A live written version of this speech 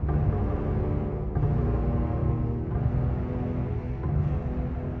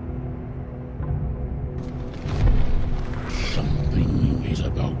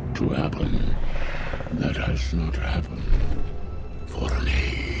has not happened for an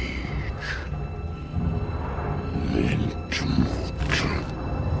age. Entmoot.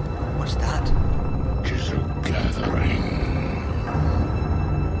 What's that? 'Tis a gathering.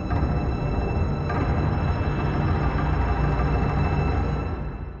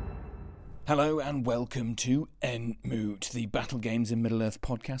 Hello and welcome to Entmoot, the Battle Games in Middle-earth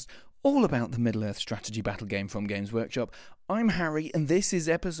podcast, all about the Middle-earth strategy battle game from Games Workshop. I'm Harry and this is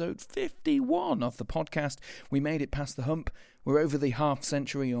episode 51 of the podcast. We made it past the hump, we're over the half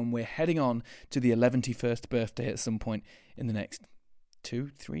century and we're heading on to the 11th birthday at some point in the next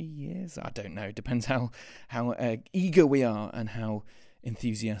 2-3 years. I don't know, depends how eager we are and how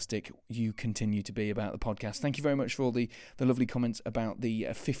enthusiastic you continue to be about the podcast. Thank you very much for all the lovely comments about the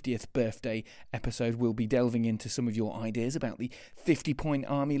 50th birthday episode. We'll be delving into some of your ideas about the 50-point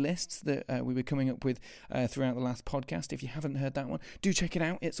army lists that we were coming up with throughout the last podcast. If you haven't heard that one, do check it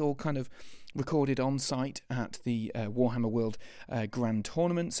out. It's all kind of recorded on site at the Warhammer World Grand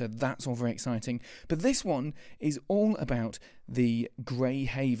Tournament, so that's all very exciting. But this one is all about the Grey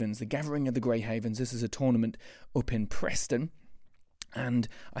Havens, the Gathering of the Grey Havens. This is a tournament up in Preston. And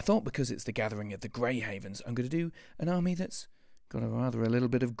I thought because it's the Gathering of the Grey Havens, I'm going to do an army that's got a little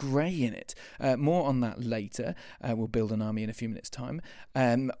bit of grey in it. More on that later. We'll build an army in a few minutes' time.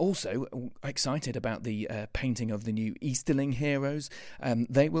 Also, excited about the painting of the new Easterling heroes.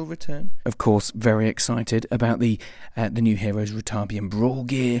 They will return. Of course, very excited about the new heroes, Ratabian Brawl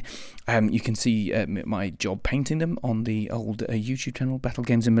Gear. You can see my job painting them on the old YouTube channel, Battle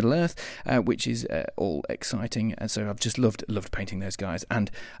Games in Middle-earth, which is all exciting. So I've just loved painting those guys. And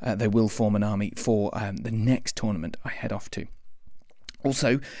they will form an army for the next tournament I head off to.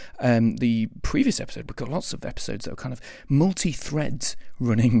 Also, the previous episode, we've got lots of episodes that are kind of multi-threads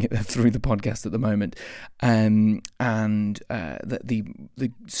running through the podcast at the moment. The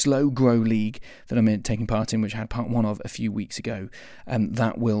Slow Grow League that I'm taking part in, which I had part one of a few weeks ago,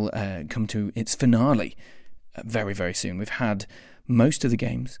 that will come to its finale very, very soon. We've had most of the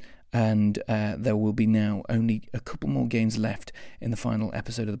games, and there will be now only a couple more games left in the final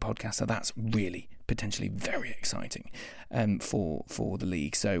episode of the podcast, so that's really potentially very exciting for the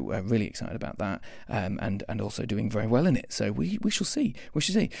league. So really excited about that, and also doing very well in it. So we shall see.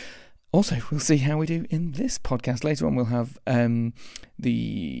 Also, we'll see how we do in this podcast. Later on, we'll have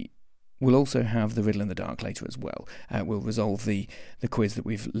We'll also have the Riddle in the Dark later as well. We'll resolve the quiz that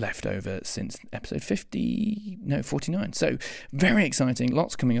we've left over since episode 49. So, very exciting.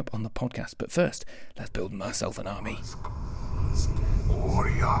 Lots coming up on the podcast. But first, let's build myself an army.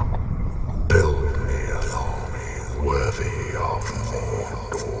 Warrior, build me an army worthy of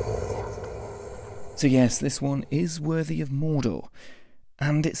Mordor. So yes, this one is worthy of Mordor.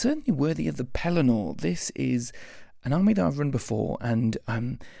 And it's certainly worthy of the Pelennor. This is an army that I've run before, and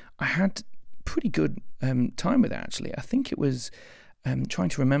I had pretty good time with it, actually. I think it was, trying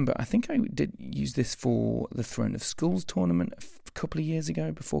to remember, I think I did use this for the Throne of Skulls tournament a couple of years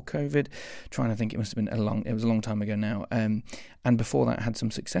ago before COVID. Trying to think, it must have been it was a long time ago now. And before that, I had some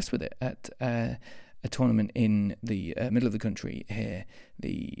success with it at a tournament in the middle of the country here,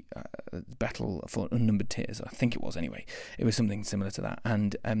 the Battle for Unnumbered Tears, I think it was anyway. It was something similar to that,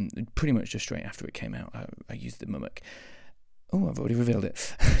 and pretty much just straight after it came out, I used the Mummock. Oh, I've already revealed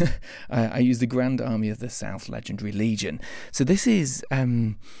it. I used the Grand Army of the South Legendary Legion. So this is, I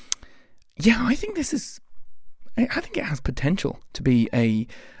think it has potential to be a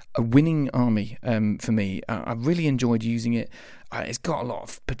winning army for me. I really enjoyed using it. It's got a lot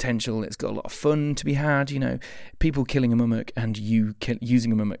of potential. It's got a lot of fun to be had. You know, people killing a Mummock and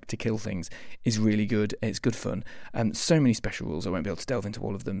using a Mummock to kill things is really good. It's good fun. So many special rules. I won't be able to delve into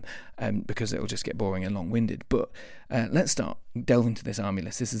all of them because it'll just get boring and long-winded. But let's delve into this army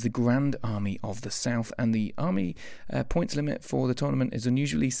list. This is the Grand Army of the South, and the army points limit for the tournament is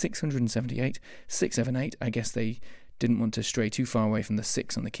unusually 678. 678. I guess they didn't want to stray too far away from the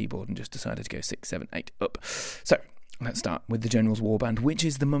 6 on the keyboard and just decided to go 6, 7, 8 up. So let's start with the General's Warband, which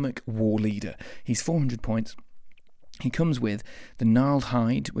is the Mummock War Leader. He's 400 points. He comes with the Gnarled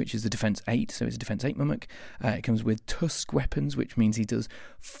Hide, which is the Defense 8, so it's a Defense 8 Mummock. It comes with Tusk Weapons, which means he does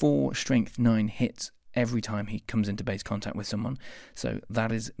 4 Strength 9 hits every time he comes into base contact with someone, so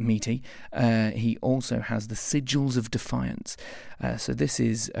that is meaty. He also has the Sigils of Defiance, so this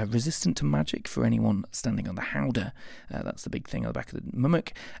is resistant to magic for anyone standing on the Howdah. That's the big thing on the back of the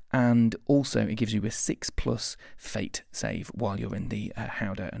Mummock, and also it gives you a 6+ fate save while you're in the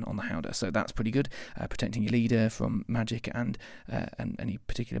Howdah and on the Howdah, so that's pretty good, protecting your leader from magic and any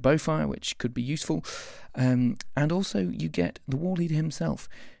particular bowfire, which could be useful. And also you get the War Leader himself,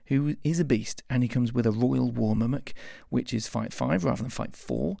 who is a beast, and he comes with a Royal War Mummock, which is fight 5 rather than fight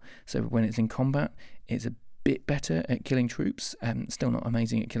 4. So when it's in combat, it's a bit better at killing troops. Still not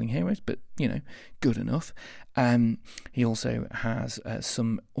amazing at killing heroes, but, good enough. He also has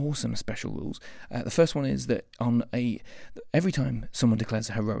some awesome special rules. The first one is that every time someone declares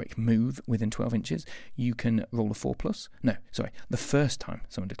a heroic move within 12 inches, you can roll a 4+. No, sorry, the first time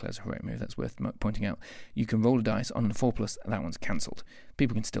someone declares a heroic move, that's worth pointing out, you can roll a dice on a 4+, that one's cancelled.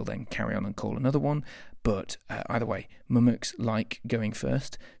 People can still then carry on and call another one, but either way, Mumuks like going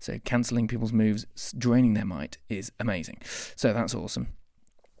first, so cancelling people's moves, draining their might is amazing. So that's awesome.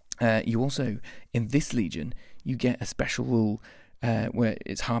 You also, in this legion, you get a special rule where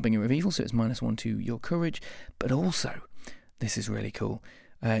it's Harbinger of Evil, so it's -1 to your courage, but also, this is really cool,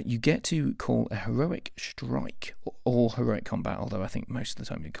 you get to call a heroic strike, or heroic combat, although I think most of the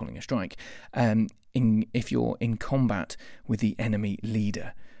time you're calling a strike, if you're in combat with the enemy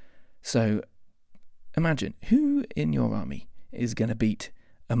leader. So, imagine, who in your army is going to beat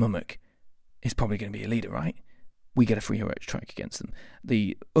a Mumuk? It's probably going to be a leader, right? We get a free heroic strike against them.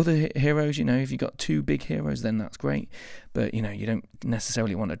 The other heroes, if you've got 2 big heroes, then that's great. But, you don't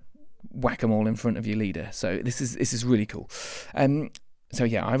necessarily want to whack them all in front of your leader. So this is really cool. So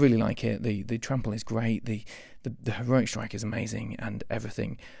yeah, I really like it. The trample is great. The heroic strike is amazing, and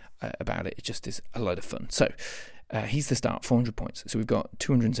everything about it just is a load of fun. So he's the start, 400 points. So we've got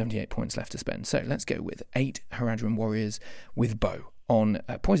 278 points left to spend. So let's go with 8 Haradrim warriors with bow on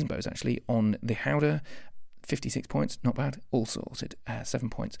poison bows, actually, on the Howdah. 56 points, not bad, all sorted. 7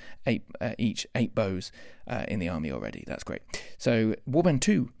 points, 8 each, 8 bows in the army already. That's great. So Warband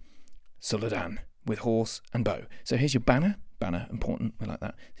 2, Suladan with horse and bow. So here's your banner, important, we like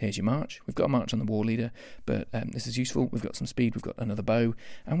that. Here's your march. We've got a march on the war leader, but this is useful. We've got some speed, we've got another bow,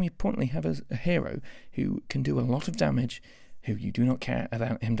 and we importantly have a hero who can do a lot of damage, who you do not care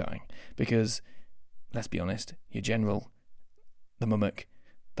about him dying, because, let's be honest, your general, the Mumuk,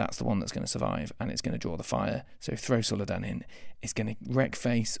 that's the one that's going to survive, and it's going to draw the fire. So throw Suladan in. It's going to wreck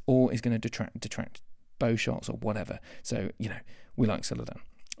face, or it's going to detract bow shots, or whatever. So, we like Suladan.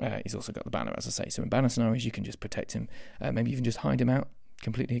 He's also got the banner, as I say. So in banner scenarios, you can just protect him. Maybe even just hide him out,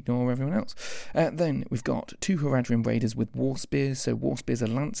 completely ignore everyone else. Then we've got 2 Haradrim raiders with war spears. So war spears are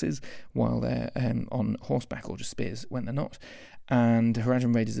lances while they're on horseback, or just spears when they're not. And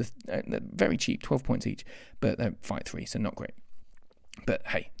Haradrim raiders are they're very cheap, 12 points each, but they're fight 3, so not great. But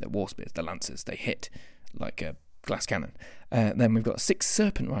hey, they're war spears, they're lancers, they hit like a glass cannon. Then we've got 6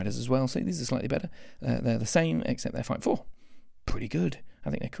 serpent riders as well, so these are slightly better. They're the same, except they're fight 4. Pretty good. I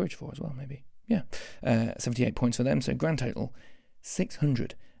think they're courage 4 as well, maybe. Yeah. 78 points for them, so grand total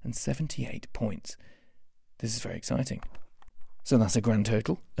 678 points. This is very exciting. So that's a grand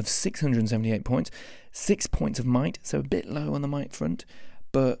total of 678 points. 6 points of might, so a bit low on the might front,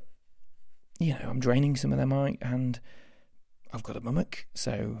 but, I'm draining some of their might, and I've got a Mumuk,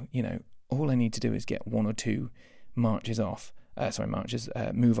 so, all I need to do is get 1 or 2 move-offs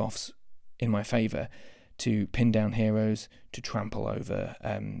in my favour to pin down heroes, to trample over,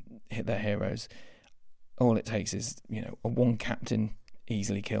 hit their heroes. All it takes is, a 1 captain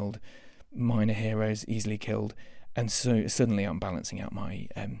easily killed, minor heroes easily killed, and so suddenly I'm balancing out my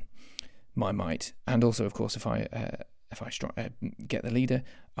my might. And also, of course, if I get the leader,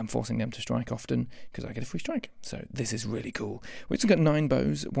 I'm forcing them to strike often because I get a free strike. So this is really cool. We've still got 9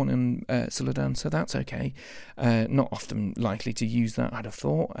 bows, 1 in Suladan, so that's okay. Not often likely to use that, I'd have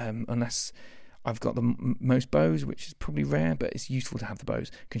thought, unless I've got the most bows, which is probably rare, but it's useful to have the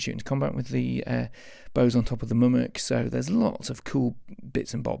bows. Can shoot into combat with the bows on top of the Mumuk, so there's lots of cool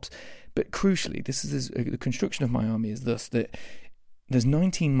bits and bobs. But crucially, the construction of my army is thus that there's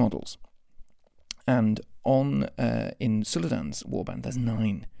 19 models, and in Suladan's warband there's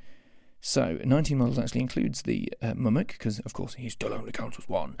 9. So 19 models actually includes the Mumuk, because of course he still only counts as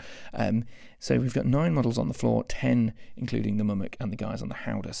 1. So we've got 9 models on the floor, 10 including the Mumuk and the guys on the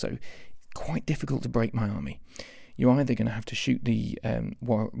Howdah. So quite difficult to break my army. You're either going to have to shoot the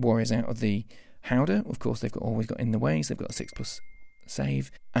warriors out of the Howdah. Of course, they've always got in the ways. They've got a 6+ save,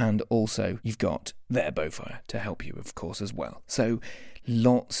 and also you've got their bowfire to help you, of course, as well. So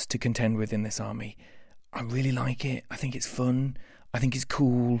lots to contend with in this army. I really like it. I think it's fun. I think it's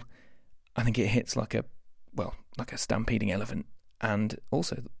cool. I think it hits like a stampeding elephant, and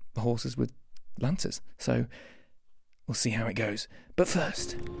also the horses with lancers. So we'll see how it goes. But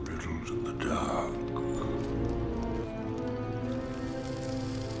first, Riddles in the dark.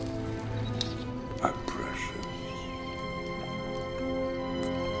 Are precious.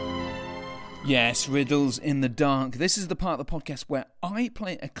 yes, Riddles in the Dark. This is the part of the podcast where I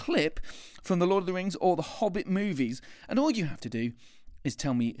play a clip from the Lord of the Rings or the Hobbit movies, and all you have to do is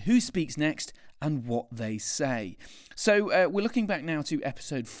tell me who speaks next and what they say. So we're looking back now to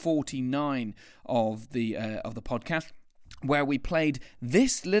episode 49 of the podcast, where we played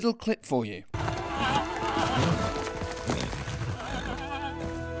this little clip for you.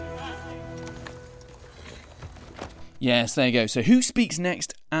 Yes, there you go. So who speaks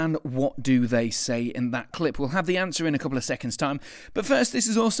next and what do they say in that clip? We'll have the answer in a couple of seconds' time. But first, this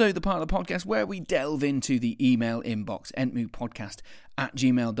is also the part of the podcast where we delve into the email inbox,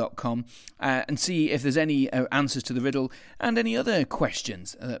 entmootpodcast@gmail.com, and see if there's any answers to the riddle and any other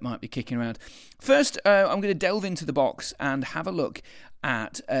questions that might be kicking around. First, I'm going to delve into the box and have a look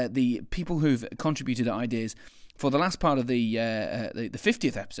at the people who've contributed ideas for the last part of the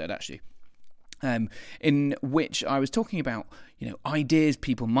 50th episode, actually. In which I was talking about, ideas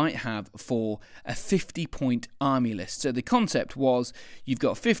people might have for a 50-point army list. So the concept was you've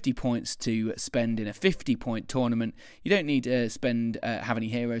got 50 points to spend in a 50-point tournament. You don't need to have any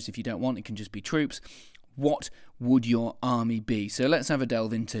heroes if you don't want. It can just be troops. What would your army be? So let's have a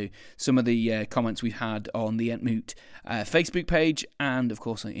delve into some of the comments we've had on the Entmoot Facebook page and, of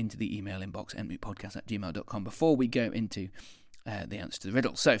course, into the email inbox, entmootpodcast@gmail.com, before we go into the answer to the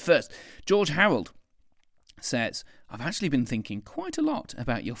riddle. So first, George Harold says, I've actually been thinking quite a lot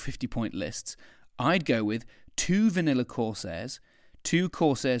about your 50-point lists. I'd go with 2 vanilla Corsairs, 2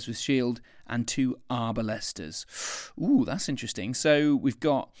 Corsairs with shield, and 2 Arbalesters. Ooh, that's interesting. So we've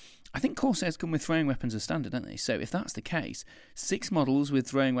got, I think Corsairs come with throwing weapons as standard, don't they? So if that's the case, 6 models with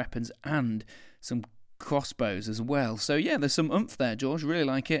throwing weapons and some crossbows as well. So yeah, there's some oomph there, George. Really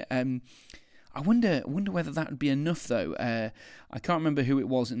like it. I wonder whether that would be enough, though. I can't remember who it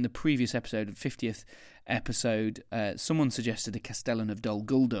was in the previous episode, 50th episode. Someone suggested a Castellan of Dol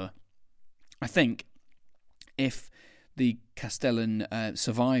Guldur. I think if the Castellan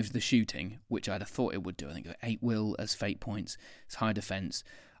survived the shooting, which I'd have thought it would do, I think 8 will as fate points, it's high defence,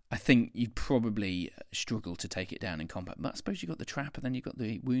 I think you'd probably struggle to take it down in combat. But I suppose you've got the trap and then you've got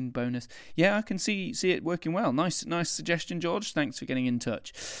the wound bonus. Yeah, I can see it working well. Nice suggestion, George. Thanks for getting in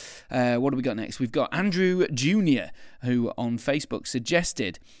touch. What do we got next? We've got Andrew Jr., who on Facebook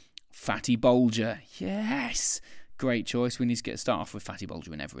suggested Fatty Bolger. Yes! Great choice. We need to start off with Fatty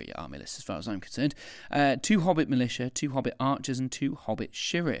Bolger in every army list, as far as I'm concerned. 2 Hobbit Militia, 2 Hobbit Archers, and 2 Hobbit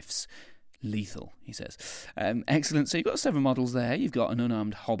Sheriffs. Lethal, he says. Excellent. So you've got 7 models there. You've got an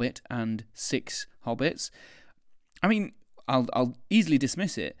unarmed Hobbit and 6 Hobbits. I mean, I'll easily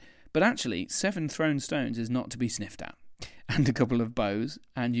dismiss it, but actually 7 thrown stones is not to be sniffed at. And a couple of bows,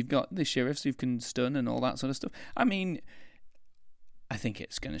 and you've got the sheriffs who can stun and all that sort of stuff. I mean, I think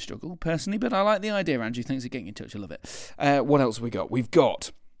it's going to struggle, personally, but I like the idea, Andrew. Thanks for getting in touch. I love it. What else have we got? We've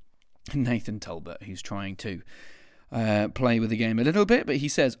got Nathan Talbot, who's trying to play with the game a little bit, but he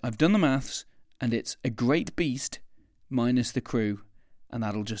says, I've done the maths, and it's a great beast minus the crew, and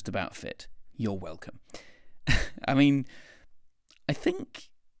that'll just about fit. You're welcome. I mean, I think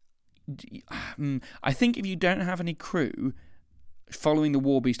if you don't have any crew following the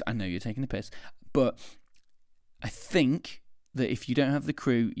war beast, I know you're taking the piss, but I think that if you don't have the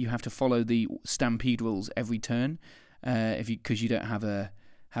crew, you have to follow the stampede rules every turn, because you don't have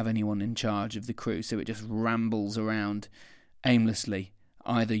anyone in charge of the crew, so it just rambles around aimlessly.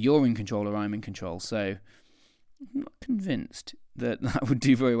 Either you're in control or I'm in control, so I'm not convinced that would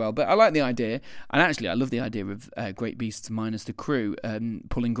do very well. But I like the idea, and actually I love the idea of Great Beasts minus the crew,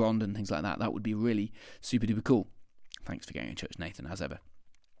 pulling Grond and things like that. That would be really super duper cool. Thanks for getting in touch, Nathan, as ever.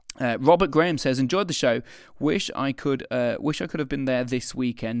 Robert Graham says, enjoyed the show. Wish I could have been there this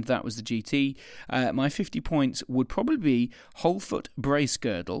weekend. That was the GT. My 50 points would probably be Holfoot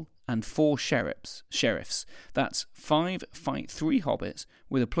Bracegirdle and 4 sheriffs. That's 5 fight 3 hobbits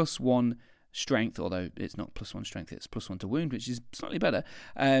with a +1 strength, although it's not +1 strength, it's +1 to wound, which is slightly better.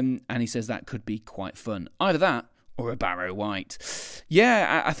 And he says that could be quite fun. Either that or a Barrow White.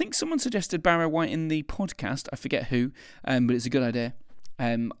 Yeah, I think someone suggested Barrow White in the podcast. I forget who, but it's a good idea.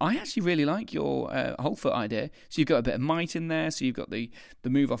 I actually really like your Holfoot idea. So you've got a bit of might in there. So you've got the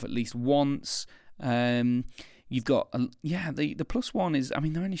move off at least once. You've got the +1 is. I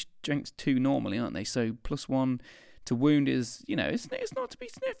mean, they're only strength 2 normally, aren't they? So +1 to wound is, it's not to be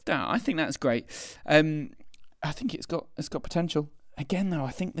sniffed at. I think that's great. I think it's got potential. Again, though, I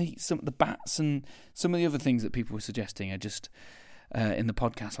think some of the bats and some of the other things that people were suggesting are just in the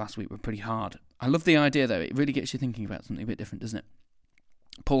podcast last week were pretty hard. I love the idea, though. It really gets you thinking about something a bit different, doesn't it?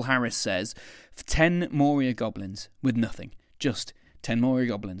 Paul Harris says, 10 Moria Goblins with nothing. Just 10 Moria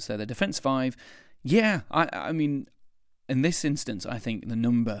Goblins. So they're defense 5. Yeah, I mean, in this instance, I think the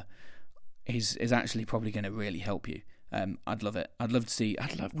number is actually probably going to really help you. I'd love it. I'd love to see.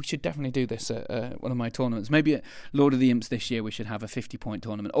 We should definitely do this at one of my tournaments. Maybe at Lord of the Imps this year we should have a 50-point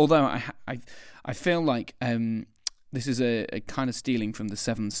tournament. Although I feel like this is a kind of stealing from the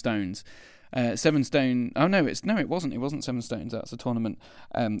Seven Stones. Seven Stone. Oh no, it wasn't. It wasn't Seven Stones. That's a tournament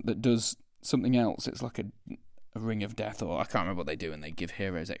that does something else. It's like a Ring of Death, or I can't remember what they do, and they give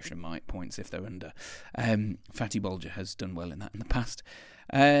heroes extra might points if they're under. Fatty Bolger has done well in that in the past.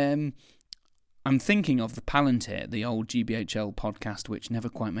 I'm thinking of the Palantir, the old GBHL podcast, which never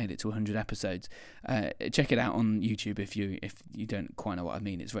quite made it to 100 episodes. Check it out on YouTube if you don't quite know what I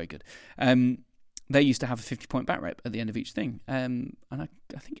mean. It's very good. They used to have a 50-point bat rep at the end of each thing, and I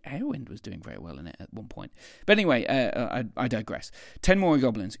think Airwind was doing very well in it at one point. But anyway, I digress. 10 more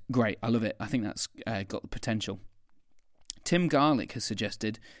goblins, great, I love it. I think that's got the potential. Tim Garlick has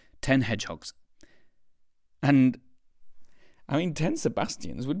suggested 10 hedgehogs, and I mean 10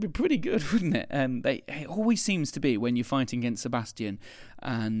 Sebastians would be pretty good, wouldn't it? It always seems to be when you're fighting against Sebastian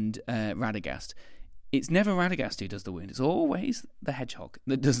and Radagast. It's never Radagast who does the wound. It's always the hedgehog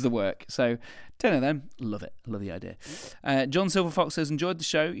that does the work. So, 10 of them. Love it. Love the idea. John Silverfox says, enjoyed the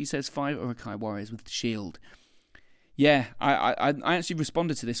show. He says 5 Uruk-hai warriors with the shield. Yeah, I actually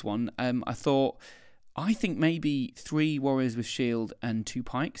responded to this one. I think maybe 3 warriors with shield and 2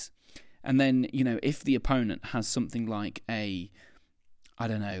 pikes. And then, if the opponent has something like a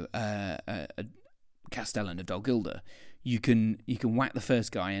Castellan of Dol Guldur, you can whack the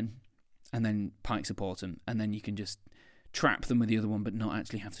first guy in, and then pike support them, and then you can just trap them with the other one, but not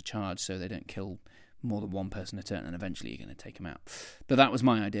actually have to charge, so they don't kill more than one person a turn, and eventually you're going to take them out. But that was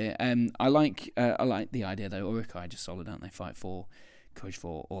my idea. I like the idea though. Uruk-hai just solid, aren't they? Fight 4, courage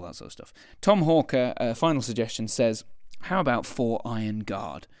 4, all that sort of stuff. Tom Hawker, final suggestion, says, how about 4 Iron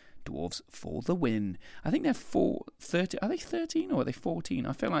Guard dwarves for the win? I think they're 13. Are they 13 or are they 14?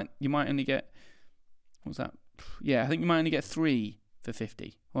 I feel like you might only get. What's that? Yeah, I think you might only get 3 for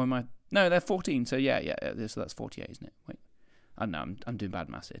 50. Or am I? No, they're 14, so yeah, so that's 48, isn't it? Wait, I don't know, I'm doing bad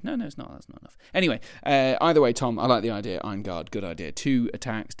maths here. No, it's not, that's not enough. Anyway, either way, Tom, I like the idea. Iron Guard, good idea. 2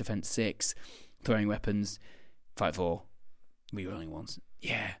 attacks, defense 6, throwing weapons, fight 4, rerolling once.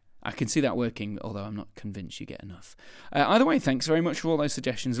 Yeah, I can see that working, although I'm not convinced you get enough. Either way, thanks very much for all those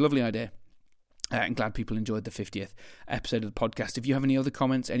suggestions. Lovely idea. I'm glad people enjoyed the 50th episode of the podcast. If you have any other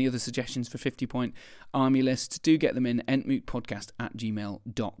comments, any other suggestions for 50-point army lists, do get them in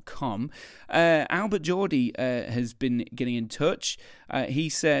entmootpodcast@gmail.com. Albert Geordie has been getting in touch. He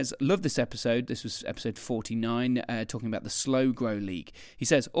says, love this episode. This was episode 49, talking about the Slow Grow League. He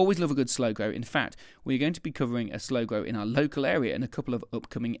says, always love a good slow grow. In fact, we're going to be covering a slow grow in our local area in a couple of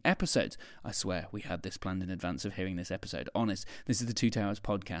upcoming episodes. I swear we had this planned in advance of hearing this episode. Honest, this is the Two Towers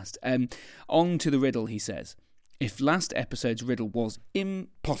podcast. On to the riddle, he says. If last episode's riddle was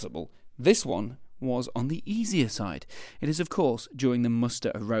impossible, this one was on the easier side. It is, of course, during the muster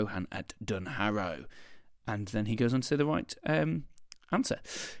of Rohan at Dunharrow. And then he goes on to say the right answer.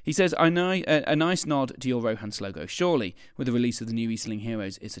 He says, a nice nod to your Rohan slogan. Surely, with the release of the new Easterling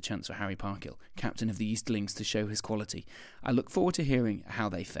heroes, it's a chance for Harry Parkill, captain of the Easterlings, to show his quality. I look forward to hearing how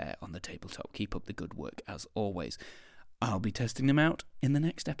they fare on the tabletop. Keep up the good work, as always. I'll be testing them out in the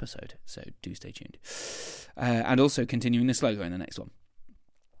next episode, so do stay tuned. And also continuing the slogan in the next one.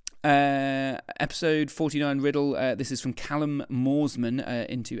 Episode 49 riddle. This is from Callum Moorsman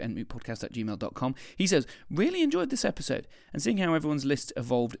into entmootpodcast@gmail.com. He says, really enjoyed this episode and seeing how everyone's list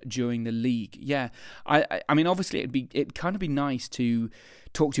evolved during the league. Yeah, I mean, obviously it'd kind of be nice to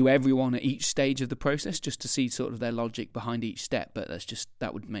talk to everyone at each stage of the process just to see sort of their logic behind each step, but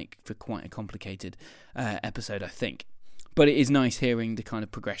that would make for quite a complicated episode, I think. But it is nice hearing the kind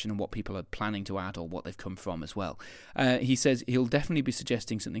of progression and what people are planning to add or what they've come from as well. He says he'll definitely be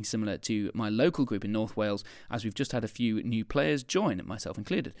suggesting something similar to my local group in North Wales, as we've just had a few new players join, myself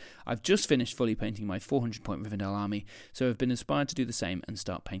included. I've just finished fully painting my 400-point Rivendell army, so I've been inspired to do the same and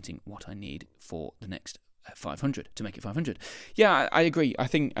start painting what I need for the next 500 to make it 500. Yeah, I agree. I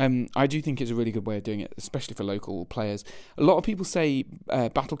think I do think it's a really good way of doing it, especially for local players. A lot of people say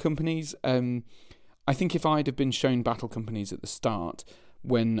battle companies. I think if I'd have been shown battle companies at the start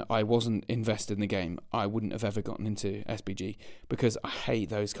when I wasn't invested in the game, I wouldn't have ever gotten into SBG, because I hate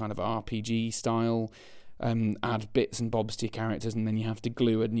those kind of RPG style add bits and bobs to your characters and then you have to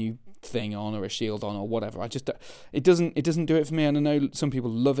glue a new thing on or a shield on or whatever. It doesn't do it for me, and I know some people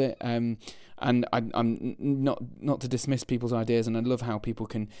love it, and I'm not to dismiss people's ideas, and I love how people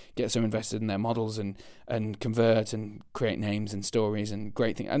can get so invested in their models and convert and create names and stories and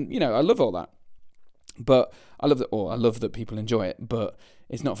great things, and I love all that. But I love that people enjoy it, but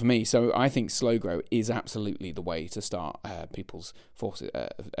it's not for me. So I think slow grow is absolutely the way to start people's forces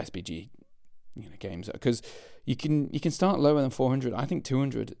SBG games, because You can start lower than 400. I think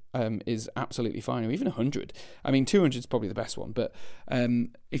 200 is absolutely fine, or even 100. I mean, 200 is probably the best one, but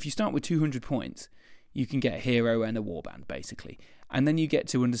if you start with 200 points, you can get a hero and a warband, basically. And then you get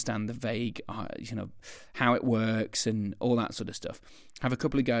to understand the vague, how it works and all that sort of stuff. Have a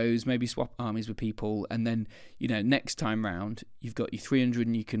couple of goes, maybe swap armies with people, and then, next time round, you've got your 300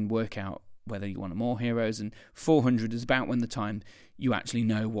 and you can work out whether you want more heroes, and 400 is about when the time you actually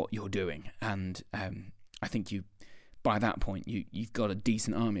know what you're doing. And I think by that point, you've got a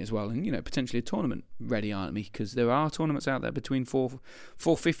decent army as well, and potentially a tournament-ready army, because there are tournaments out there between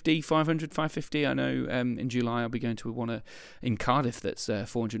 450, 500, 550. I know in July I'll be going to one in Cardiff that's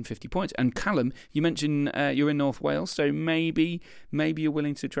 450 points. And Callum, you mentioned you're in North Wales, so maybe you're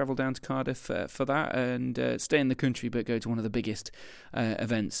willing to travel down to Cardiff for that and stay in the country, but go to one of the biggest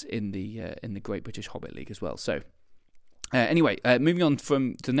events in the Great British Hobbit League as well. So. Anyway, moving on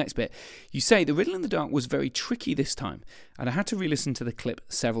from to the next bit, you say the Riddle in the Dark was very tricky this time, and I had to re-listen to the clip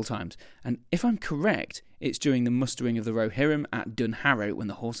several times. And if I'm correct, it's during the mustering of the Rohirrim at Dunharrow when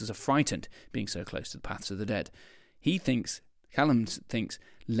the horses are frightened, being so close to the paths of the dead. Callum thinks,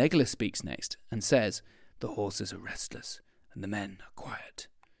 Legolas speaks next and says, the horses are restless and the men are quiet.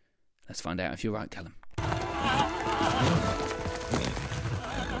 Let's find out if you're right, Callum.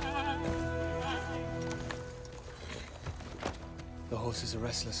 The horses are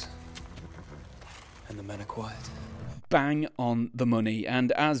restless, and the men are quiet. Bang on the money.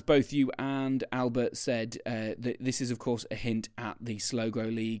 And as both you and Albert said, this is, of course, a hint at the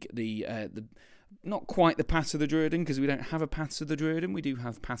Slowgrow League, the not quite the Paths of the Druiden, because we don't have a Paths of the Druiden. We do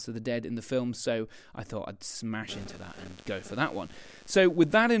have Paths of the Dead in the film, so I thought I'd smash into that and go for that one. So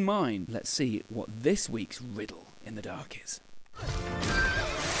with that in mind, let's see what this week's Riddle in the Dark is.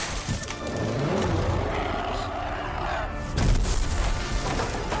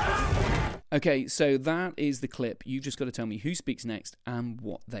 Okay, so that is the clip. You've just got to tell me who speaks next and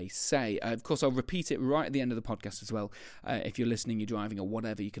what they say. Of course, I'll repeat it right at the end of the podcast as well. If you're listening, you're driving or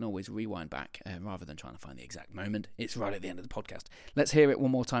whatever, you can always rewind back rather than trying to find the exact moment. It's right at the end of the podcast. Let's hear it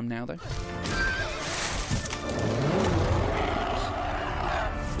one more time now, though.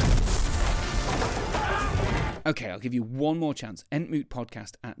 Okay, I'll give you one more chance.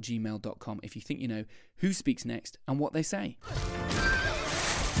 entmootpodcast@gmail.com if you think you know who speaks next and what they say.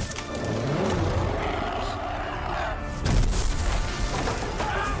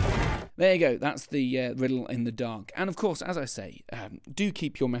 There you go, that's the Riddle in the Dark. And of course, as I say, do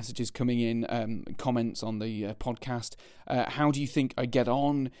keep your messages coming in, comments on the podcast. How do you think I get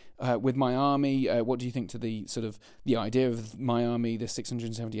on with my army? What do you think to the idea of my army, the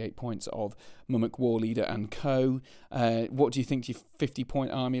 678 points of Mummock Warleader and co? What do you think to your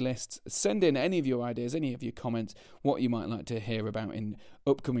 50-point army lists? Send in any of your ideas, any of your comments, what you might like to hear about in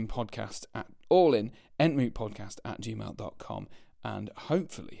upcoming podcasts at entmootpodcast@gmail.com. And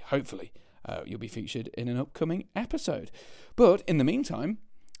hopefully, you'll be featured in an upcoming episode. But in the meantime,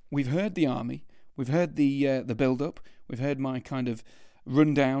 we've heard the army, we've heard the build-up, we've heard my kind of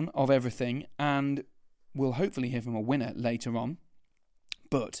rundown of everything, and we'll hopefully hear from a winner later on.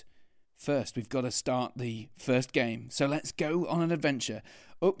 But first, we've got to start the first game. So let's go on an adventure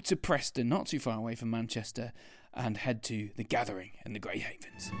up to Preston, not too far away from Manchester, and head to the Gathering in the Grey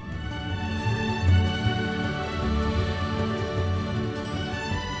Havens.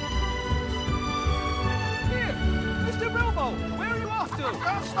 Mr. Bilbo, where are you off to? I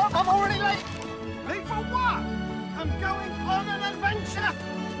can't stop, I'm already late. Late for what? I'm going on an adventure.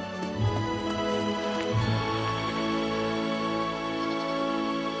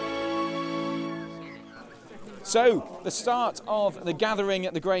 So, the start of the Gathering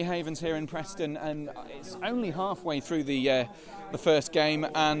at the Grey Havens here in Preston, and it's only halfway through the first game,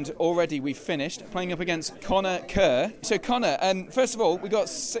 and already we've finished playing up against Connor Kerr. So Connor, first of all, we got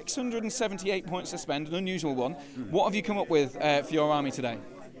 678 points to spend, an unusual one. What have you come up with for your army today?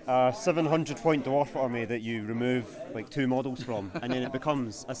 A 700-point dwarf army that you remove like 2 models from, and then it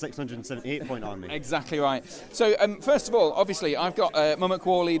becomes a 678-point army. Exactly right. So first of all, obviously, I've got Mummock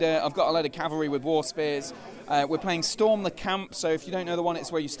Warleader, I've got a load of cavalry with war spears. We're playing Storm the Camp, so if you don't know the one,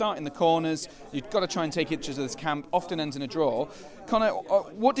 it's where you start in the corners. You've got to try and take inches of this camp, often ends in a draw. Connor,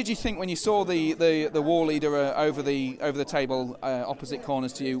 what did you think when you saw the Warleader over the table opposite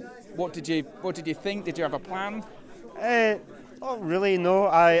corners to you? What did you think? Did you have a plan? Not really, no.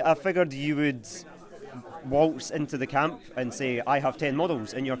 I figured you would waltz into the camp and say, I have 10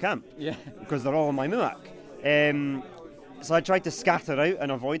 models in your camp. Yeah. Because they're all on my Muak. So I tried to scatter out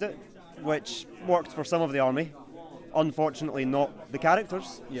and avoid it, which worked for some of the army. Unfortunately, not the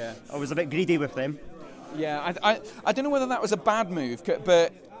characters. Yeah. I was a bit greedy with them. Yeah, I don't know whether that was a bad move,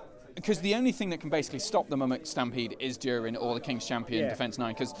 but because the only thing that can basically stop the Mummock Stampede is Durin or the King's Champion Defence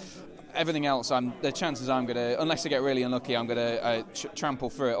 9, because everything else, the chances I'm going to, unless I get really unlucky, I'm going to trample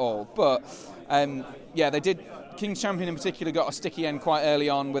through it all. But they did. King's Champion in particular got a sticky end quite early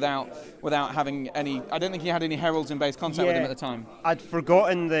on without having any. I don't think he had any heralds in base contact with him at the time. I'd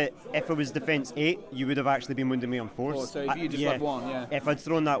forgotten that if it was Defence 8, you would have actually been wounding me on force. So if you just had one, if I'd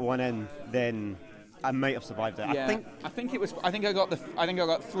thrown that one in, then I might have survived it. Yeah. I think I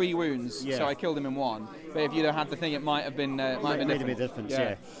got 3 wounds, so I killed him in 1. But if you'd have had the thing, it might have been different.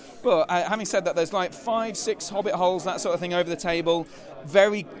 Yeah. But having said that, there's like 5-6 hobbit holes, that sort of thing over the table.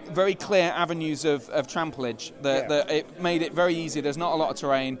 Very, very clear avenues of tramplage. That it made it very easy. There's not a lot of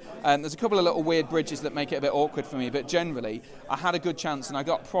terrain. There's a couple of little weird bridges that make it a bit awkward for me. But generally, I had a good chance, and I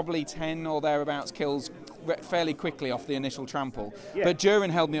got probably 10 or thereabouts kills fairly quickly off the initial trample. Yeah. But Durin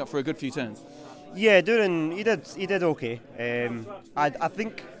held me up for a good few turns. Yeah, Durin, he did okay. I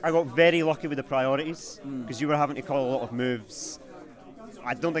think I got very lucky with the priorities because you were having to call a lot of moves.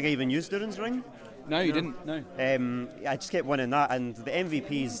 I don't think I even used Durin's ring. No, you didn't. No. I just kept winning that, and the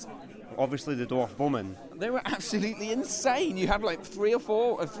MVPs, obviously the Dwarf Bowmen. They were absolutely insane. You had like 3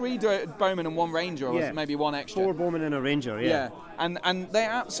 bowmen and 1 ranger, or was it maybe 1 extra? 4 bowmen and a ranger. Yeah. And they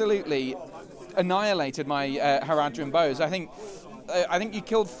absolutely annihilated my Haradrim bows. I think you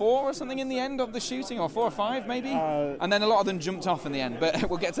killed 4 or something in the end of the shooting, or 4 or 5 maybe, and then a lot of them jumped off in the end. But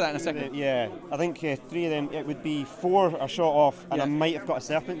we'll get to that in a second. Yeah, I think 3 of them. It would be 4 are shot off, and I might have got a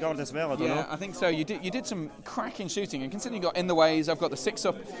Serpent Guard as well. I don't know. Yeah, I think so. You did some cracking shooting, and considering you got in the ways, I've got the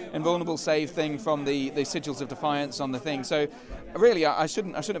 6-up invulnerable save thing from the Sigils of Defiance on the thing. So really, I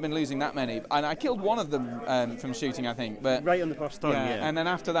shouldn't have been losing that many, and I killed one of them from shooting, I think. But right on the first turn. Yeah. And then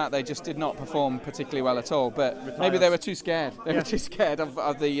after that, they just did not perform particularly well at all. But maybe they were too scared. They were too scared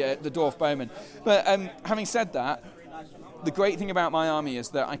of the Dwarf Bowmen. But having said that, the great thing about my army is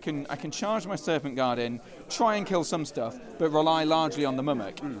that I can charge my Serpent Guard in, try and kill some stuff, but rely largely on the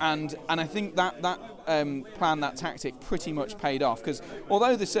Mummock. And I think that plan, that tactic, pretty much paid off, because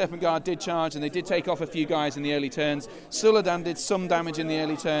although the Serpent Guard did charge and they did take off a few guys in the early turns, Suladan did some damage in the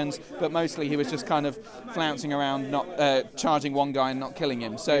early turns, but mostly he was just kind of flouncing around, not charging one guy and not killing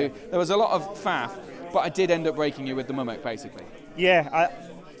him. So there was a lot of faff, but I did end up breaking you with the Mummock, basically. Yeah,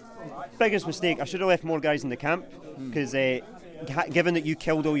 biggest mistake, I should have left more guys in the camp, because given that you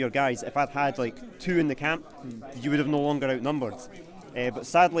killed all your guys, if I'd had like 2 in the camp, you would have no longer outnumbered. But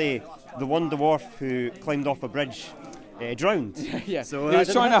sadly, the one dwarf who climbed off a bridge drowned. Yeah, so he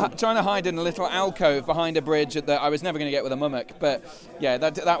was trying to hide in a little alcove behind a bridge that I was never going to get with a Mummock. But yeah,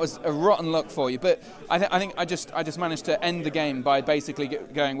 that was a rotten luck for you. But I think I just managed to end the game by basically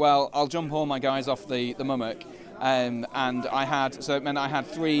going, well, I'll jump all my guys off the Mummock. And it meant I had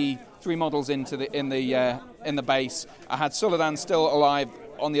three models in the base. I had Suladan still alive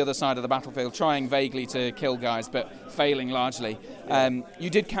on the other side of the battlefield, trying vaguely to kill guys, but failing largely. You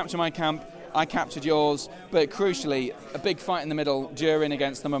did capture my camp. I captured yours, but crucially, a big fight in the middle, Durin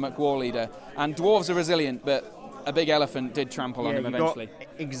against the Mummock War Leader. And dwarves are resilient, but a big elephant did trample on him eventually. Got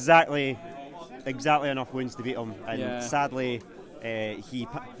exactly enough wounds to beat him, and sadly, he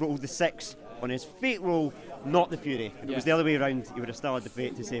rolled the 6 on his fate roll. Not the Fury. If it was the other way around, you would have still had the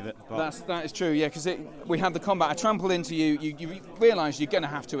fate to save it. But that is true, yeah, because we had the combat. I trampled into you. You realise you're going to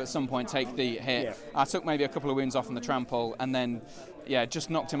have to, at some point, take the hit. Yeah. I took maybe a couple of wounds off on the trample, and then, just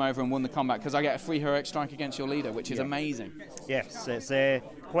knocked him over and won the combat, because I get a free heroic strike against your leader, which is amazing. Yes, it's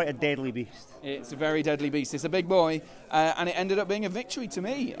quite a deadly beast. It's a very deadly beast. It's a big boy, and it ended up being a victory to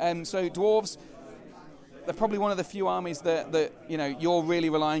me. So dwarves, they're probably one of the few armies that you're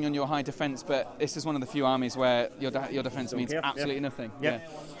really relying on your high defence, but this is one of the few armies where your defence means absolutely nothing. Yeah.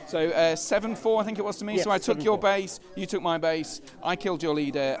 So 7-4, I think it was to me. So I took your base, you took my base, I killed your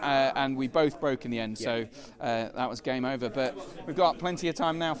leader, and we both broke in the end. So that was game over. But we've got plenty of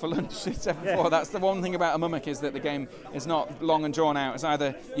time now for lunch. 7-4. That's the one thing about a Mummock, is that the game is not long and drawn out. It's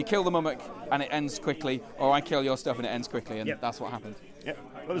either you kill the Mummock and it ends quickly, or I kill your stuff and it ends quickly, and that's what happened. Yep.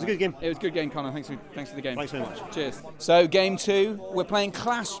 It was a good game. It was a good game, Connor. Thanks for the game. Thanks very much. Cheers. So, game 2, we're playing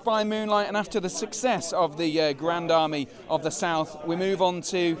Clash by Moonlight, and after the success of the Grand Army of the South, we move on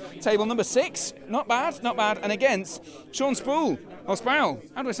to table number 6. Not bad, and against Sean Sproul. Or Sproul.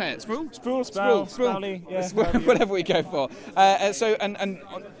 How do I say it? Sproul? Sproul. Sprouly, yeah. Whatever we go for. So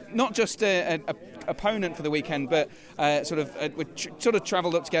not just an opponent for the weekend, but we sort of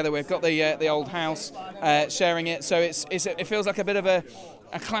travelled up together. We've got the old house sharing it, so it feels like a bit of a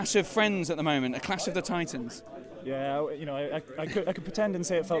clash of friends at the moment, a clash of the Titans. Yeah, you know, I could pretend and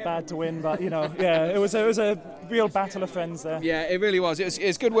say it felt bad to win, but you know, yeah, it was a real battle of friends there. Yeah, it really was.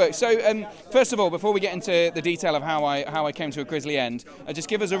 It's good work. So, first of all, before we get into the detail of how I came to a grisly end, just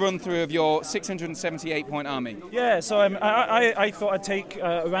give us a run through of your 678-point army. Yeah, so I thought I'd take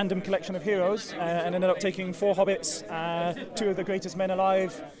a random collection of heroes and ended up taking 4 hobbits, 2 of the greatest men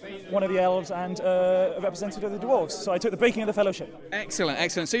alive, 1 of the elves, and a representative of the dwarves. So I took the Breaking of the Fellowship.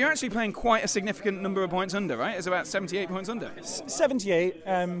 Excellent. So you're actually playing quite a significant number of points under, right? It's about 78 points under. 78.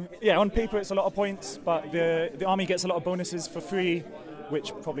 Yeah, on paper it's a lot of points, but the army gets a lot of bonuses for free,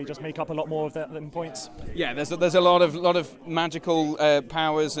 which probably just make up a lot more of that than points. Yeah, there's a lot of magical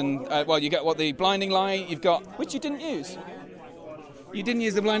powers, and you get the blinding light. You've got, which you didn't use. You didn't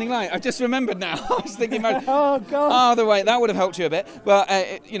use the blinding light. I've just remembered now. I was thinking about. Oh God! Oh, that would have helped you a bit, but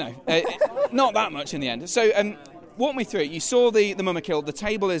not that much in the end. So, walk me through it. You saw the Mumakil. The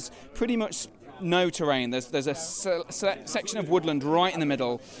table is pretty much no terrain. There's a section of woodland right in the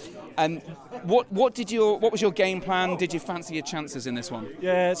middle. And what was your game plan? Did you fancy your chances in this one?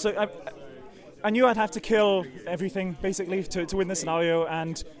 Yeah, so I knew I'd have to kill everything basically to win the scenario,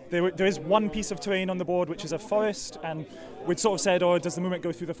 and there is one piece of terrain on the board which is a forest, and we'd sort of said, does the movement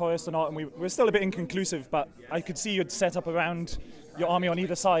go through the forest or not? And we were still a bit inconclusive, but I could see you'd set up around your army on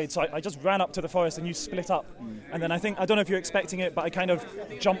either side, so I just ran up to the forest and you split up. And then I don't know if you're expecting it, but I kind of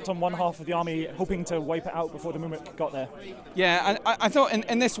jumped on one half of the army hoping to wipe it out before the Mumuk got there. Yeah, I thought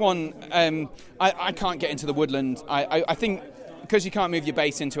in this one I can't get into the woodland. I think because you can't move your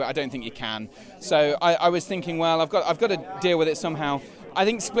base into it, I don't think you can. So I was thinking, well, I've got to deal with it somehow. I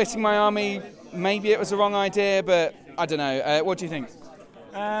think splitting my army, maybe it was the wrong idea, but I don't know. What do you think?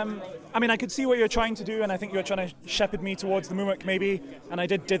 I mean, I could see what you're trying to do, and I think you're trying to shepherd me towards the Mumuk maybe, and I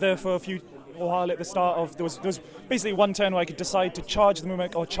did dither for a while at the start of... There was basically one turn where I could decide to charge the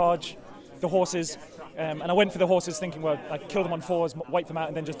Mumuk or charge the horses, and I went for the horses thinking, well, I'd kill them on 4s, wipe them out,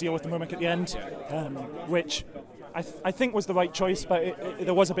 and then just deal with the Mumuk at the end, which I think was the right choice, but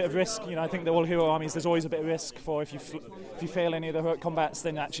there was a bit of risk. You know, I think the all hero armies, there's always a bit of risk for if you fail any of the combats,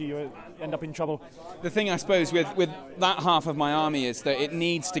 then actually you end up in trouble. The thing I suppose with that half of my army is that it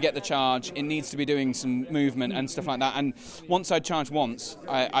needs to get the charge, it needs to be doing some movement and stuff like that. And once I'd charged once,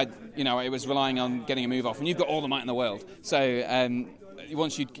 it was relying on getting a move off, and you've got all the might in the world. So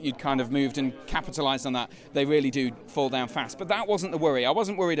once you'd kind of moved and capitalised on that, they really do fall down fast. But that wasn't the worry. I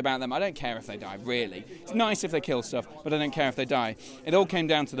wasn't worried about them. I don't care if they die, really. It's nice if they kill stuff, but I don't care if they die. It all came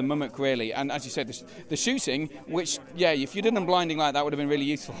down to the Mumuk, really. And as you said, the shooting, which, yeah, if you didn't blinding light, that would have been really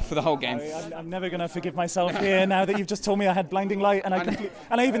useful for the whole game. I'm never going to forgive myself here now that you've just told me I had blinding light, and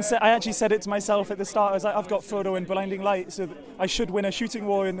I actually said it to myself at the start. I was like, I've got Frodo and blinding light, so I should win a shooting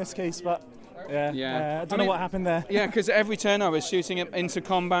war in this case, but... Yeah. I don't know what happened there. Yeah, because every turn I was shooting it into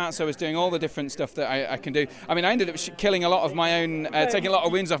combat, so I was doing all the different stuff that I can do. I mean, I ended up killing a lot of my own, taking a lot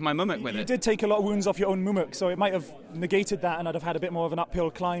of wounds off my Mumuk with it. You did take a lot of wounds off your own Mumuk, so it might have negated that, and I'd have had a bit more of an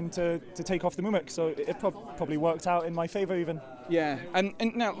uphill climb to take off the Mumuk, so it probably worked out in my favour even. Yeah, and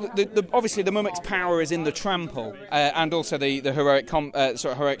now obviously the Mumuk's power is in the trample, and also the heroic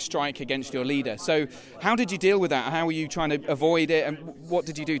heroic strike against your leader. So how did you deal with that? How were you trying to avoid it, and what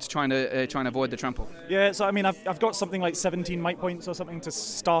did you do to try and avoid the trample? Yeah, so I mean, I've got something like 17 might points or something to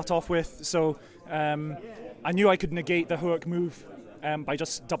start off with, so I knew I could negate the heroic move by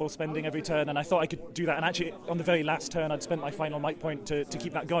just double spending every turn, and I thought I could do that, and actually on the very last turn I'd spent my final might point to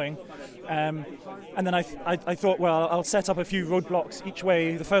keep that going, and then I thought, well, I'll set up a few roadblocks each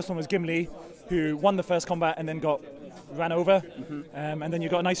way. The first one was Gimli, who won the first combat and then ran over, and then you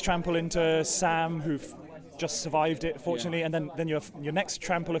got a nice trample into Sam, who just survived it, fortunately, yeah. And then your next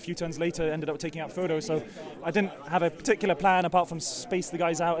trample a few turns later ended up taking out Frodo, so I didn't have a particular plan apart from space the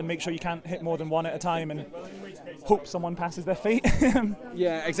guys out and make sure you can't hit more than one at a time and hope someone passes their fate.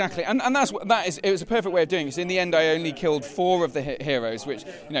 Yeah, exactly, and it was a perfect way of doing it. So in the end I only killed 4 of the heroes, which,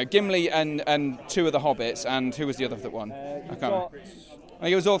 Gimli and 2 of the hobbits, and who was the other that won? I can't remember.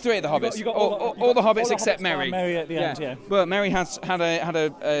 It was all 3 of the hobbits. You got all the hobbits except Merry. Merry at the end, yeah. Well, Merry had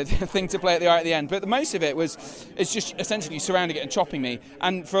a thing to play at the end, but the most of it's just essentially surrounding it and chopping me.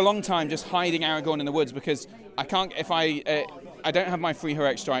 And for a long time, just hiding Aragorn in the woods, because I can't. If I don't have my free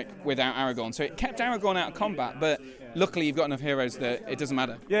heroic strike without Aragorn, so it kept Aragorn out of combat, but. Luckily, you've got enough heroes that it doesn't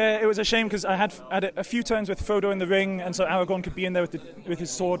matter. Yeah, it was a shame because I had a few turns with Frodo in the ring, and so Aragorn could be in there with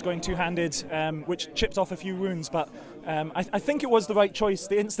his sword going two-handed, which chipped off a few wounds. But I think it was the right choice.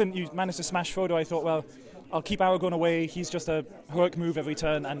 The instant you managed to smash Frodo, I thought, well, I'll keep Aragorn away. He's just a heroic move every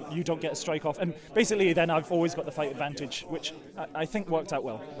turn, and you don't get a strike off. And basically, then I've always got the fight advantage, which I think worked out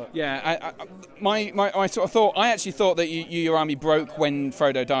well. But. Yeah, I sort of thought. I actually thought that your army broke when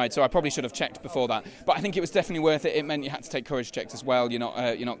Frodo died, so I probably should have checked before that. But I think it was definitely worth it. It meant you had to take courage checks as well. You're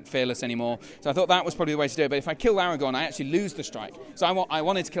not fearless anymore. So I thought that was probably the way to do it. But if I kill Aragorn, I actually lose the strike. So I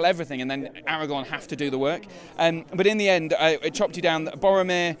wanted to kill everything, and then Aragorn have to do the work. But in the end, it chopped you down.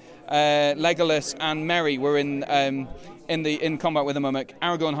 Boromir, Legolas, and Merry were in combat with the Mummock.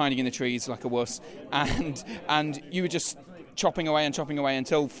 Aragorn hiding in the trees like a wuss, and you were just chopping away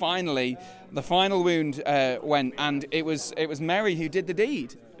until finally the final wound went, and it was Merry who did the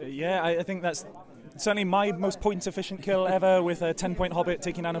deed. Yeah, I think that's certainly my most points efficient kill ever, with a 10-point Hobbit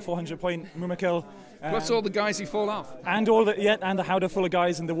taking down a 400-point Mumakil. Plus all the guys who fall off, and the Howdah full of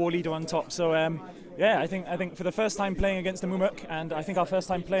guys and the War Leader on top. So I think for the first time playing against the Mummock, and I think our first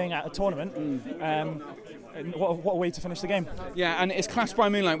time playing at a tournament. What a way to finish the game. Yeah, and it's Clash by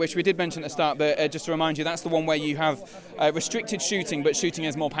Moonlight, which we did mention at the start, but just to remind you, that's the one where you have restricted shooting, but shooting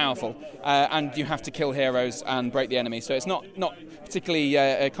is more powerful, and you have to kill heroes and break the enemy. So it's not particularly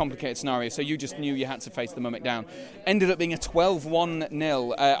a complicated scenario, so you just knew you had to face the Mummock down. Ended up being a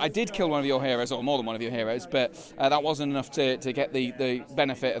 12-1-0. I did kill one of your heroes, or more than one of your heroes, but that wasn't enough to get the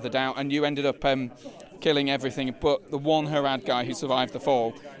benefit of the doubt, and you ended up killing everything but the one Harad guy who survived the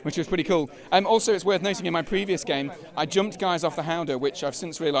fall, which was pretty cool. Also, it's worth noting in my previous game, I jumped guys off the Howdah, which I've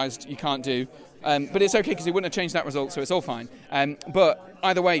since realised you can't do. But it's okay because it wouldn't have changed that result, so it's all fine. But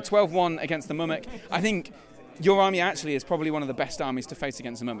either way, 12-1 against the Mummock. I think your army actually is probably one of the best armies to face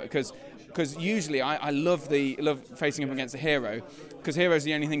against the Mummock, because usually I love facing up against a hero, because heroes are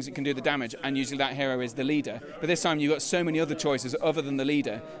the only things that can do the damage, and usually that hero is the leader. But this time you've got so many other choices other than the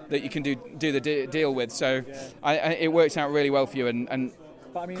leader that you can do the deal with. So it works out really well for you, and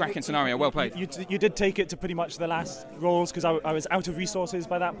cracking scenario. Well played. You did take it to pretty much the last rolls, because I was out of resources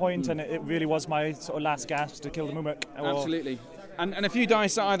by that point, and it really was my sort of last gasp to kill the Mummock. Absolutely. And a few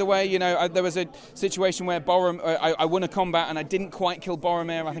dice either way. There was a situation where I won a combat and I didn't quite kill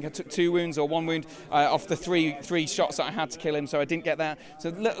Boromir. I think I took 2 wounds or 1 wound off the three shots that I had to kill him, so I didn't get that. So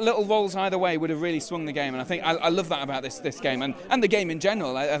little rolls either way would have really swung the game, and I think I love that about this game and the game in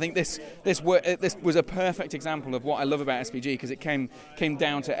general. I think this was a perfect example of what I love about SPG, because it came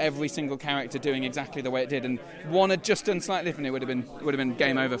down to every single character doing exactly the way it did, and one had just done slightly different, it would have been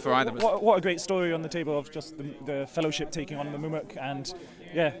game over for either of us. What a great story on the table of just the Fellowship taking on the Mummock. And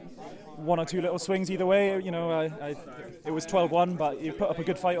yeah, 1 or 2 little swings either way. It was 12-1, but you put up a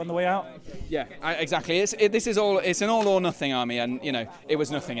good fight on the way out. Yeah, exactly. It's an all or nothing army, and it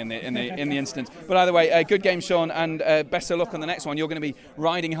was nothing in the instance. But either way, good game, Sean, and best of luck on the next one. You're going to be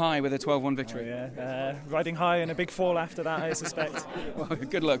riding high with a 12-1 victory. Yeah, riding high and a big fall after that, I suspect. Well,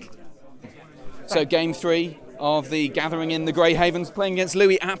 good luck. So game 3 of the Gathering in the Grey Havens, playing against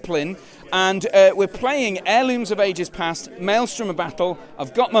Louis Applin, and we're playing Heirlooms of Ages Past, Maelstrom of Battle.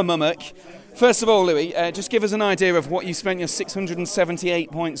 I've got my Mummock. First of all, Louis, just give us an idea of what you spent your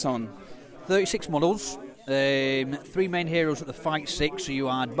 678 points on. 36 models, 3 main heroes at the fight 6, so you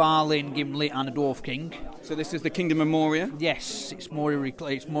had Balin, Gimli and a Dwarf King. So this is the Kingdom of Moria? Yes, it's Moria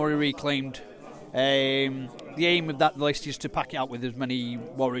reclaimed. The aim of that list is to pack it out with as many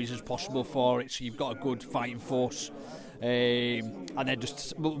warriors as possible for it, so you've got a good fighting force. And then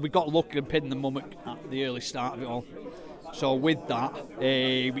we got lucky and pinned the Mummock at the early start of it all. So with that,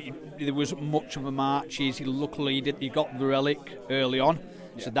 there wasn't much of a march. Luckily, you got the relic early on.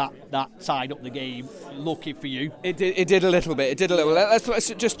 So that tied up the game. Lucky for you. It did a little bit. Let's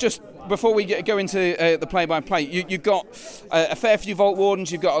just before we go into the play-by-play. You've got a fair few Vault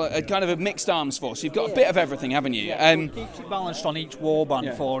Wardens. You've got a kind of a mixed arms force. You've got a bit of everything, haven't you? It keeps it balanced on each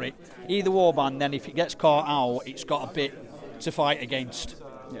warband for it. Either warband, then if it gets caught out, it's got a bit to fight against.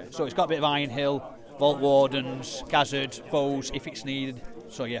 Yeah. So it's got a bit of Iron Hill, Vault Wardens, Khazad, bows if it's needed.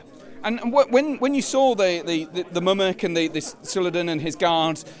 So yeah. And when you saw the Mummock and the Suladin and his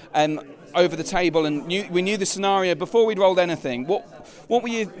guards over the table, and we knew the scenario before we'd rolled anything, what were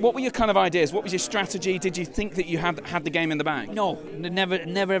your kind of ideas? What was your strategy? Did you think that you had the game in the bag? No, never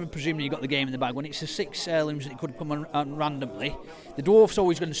ever presumed you got the game in the bag. When it's the 6 heirlooms that could come on randomly, the dwarf's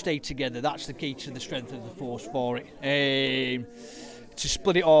always going to stay together. That's the key to the strength of the force for it. To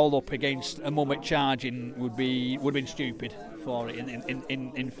split it all up against a Mummock charging would have been stupid for it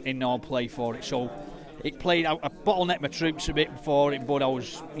in all play for it. So it played. I bottlenecked my troops a bit before it, but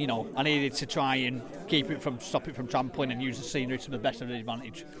I needed to try and stop it from trampling and use the scenery to the best of the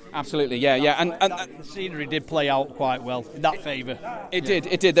advantage. Absolutely, yeah. And the scenery did play out quite well in that favour. It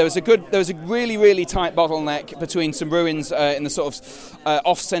did. There was a really, really tight bottleneck between some ruins in the sort of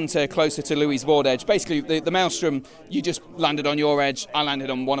off-centre, closer to Louis' board edge. Basically, the Maelstrom, you just landed on your edge. I landed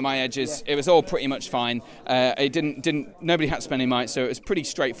on one of my edges. It was all pretty much fine. It didn't. Nobody had to spend any might, so it was pretty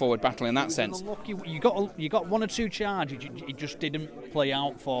straightforward battle in that sense. You got one or two charges. It just didn't play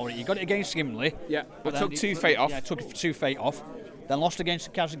out for it. You got it against Gimli. Yeah, but took 2 fate off. Yeah, took 2 fate off. Then lost against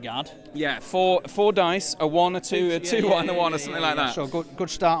the Khazad. Yeah, four dice, a 1, a 2, a 2, and a 1, or something like that. So good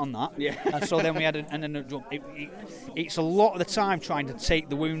start on that. Yeah. And so then we had it's a lot of the time trying to take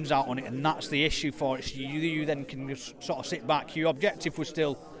the wounds out on it, and that's the issue for it. So you then can just sort of sit back. Your objective was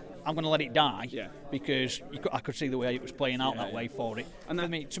still, I'm going to let it die, because I could see the way it was playing out that way for it. And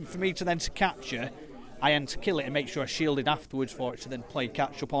then for me to capture, I had to kill it and make sure I shielded afterwards for it to then play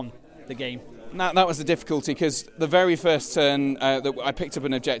catch up on the game. That was the difficulty, because the very first turn that I picked up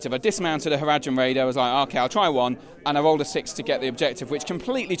an objective, I dismounted a Haradrim raider. I was like, okay, I'll try 1, and I rolled a 6 to get the objective, which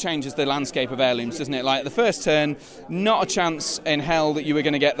completely changes the landscape of heirlooms, doesn't it? Like, the first turn, not a chance in hell that you were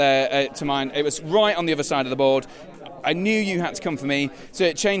going to get there to mine. It was right on the other side of the board. I knew you had to come for me, so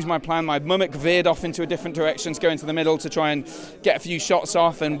it changed my plan. My mummock veered off into a different direction to go into the middle to try and get a few shots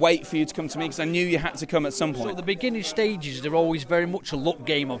off and wait for you to come to me, because I knew you had to come at some point. So the beginning stages, they're always very much a luck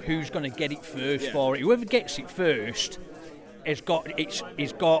game of who's going to get it first for it. Whoever gets it first has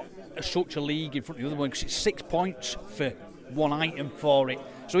got such a league in front of the other one, because it's 6 points for one item for it.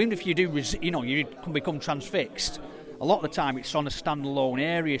 So even if you do, you can become transfixed, a lot of the time it's on a standalone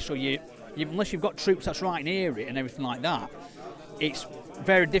area, so unless you've got troops that's right near it and everything like that, it's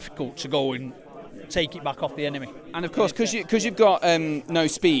very difficult to go and take it back off the enemy. And of course, because you've got no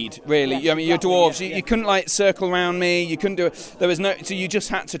speed, really. Yeah, I mean, you're dwarves. You couldn't circle around me. You couldn't do it. There was no. So you just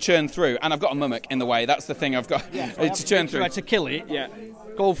had to churn through. And I've got a mummock in the way. That's the thing I've got to churn through. To kill it. Yeah.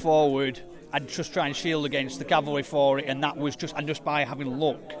 Go forward and just try and shield against the cavalry for it. And that was just by having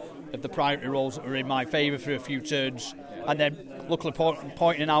luck of the priority rolls that were in my favour for a few turns, and then luckily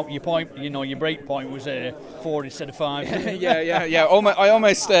pointing out your break point was 4 instead of 5. yeah. I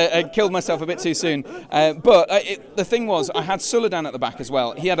almost killed myself a bit too soon. But the thing was, I had Suladan at the back as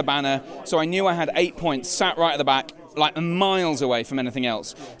well. He had a banner, so I knew I had 8 points sat right at the back, like miles away from anything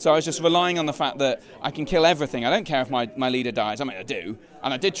else. So I was just relying on the fact that I can kill everything. I don't care if my leader dies. I mean, I do.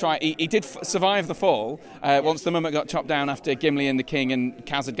 And I did try. He did survive the fall once the mummock got chopped down after Gimli and the king and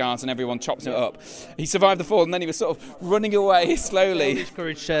Khazad and everyone chopped it up. He survived the fall, and then he was sort of running away slowly. His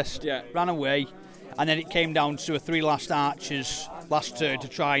courage test, ran away, and then it came down to 3 last archers last turn to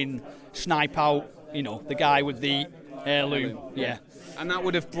try and snipe out, the guy with the heirloom. Yeah. And that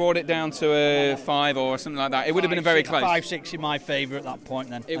would have brought it down to a 5 or something like that. It would have been very close. 5-6 in my favour at that point.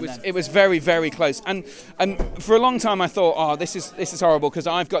 Then it was very, very close. And for a long time I thought, oh, this is horrible, because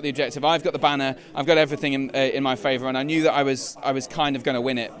I've got the objective, I've got the banner, I've got everything in my favour, and I knew that I was kind of going to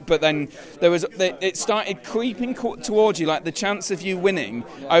win it. But then it started creeping towards you, like the chance of you winning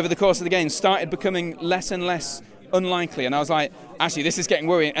over the course of the game started becoming less and less unlikely, and I was like, actually, this is getting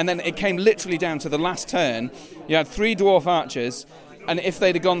worrying. And then it came literally down to the last turn. You had 3 dwarf archers, and if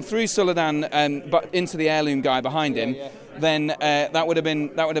they'd have gone through Suladan but into the heirloom guy behind him, then that would have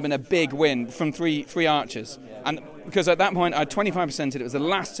been a big win from three archers. And because at that point I had 25%, it was the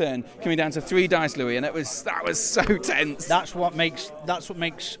last turn, coming down to 3 dice, Louis, and that was so tense. That's what makes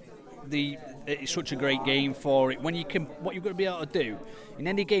it's such a great game for it. What you've got to be able to do in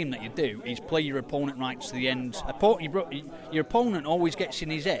any game that you do is play your opponent right to the end. Your opponent always gets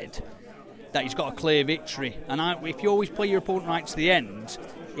in his head that he's got a clear victory, and if you always play your opponent right to the end,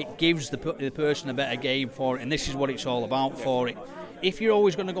 it gives the person a better game for it, and this is what it's all about for it. If you're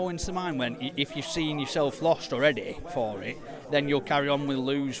always going to go into the mine if you've seen yourself lost already for it, then you'll carry on with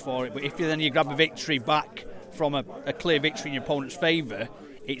lose for it. But if you grab a victory back from a clear victory in your opponent's favour,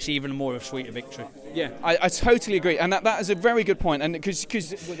 it's even more of a sweeter victory. Yeah, I totally agree, and that is a very good point. And because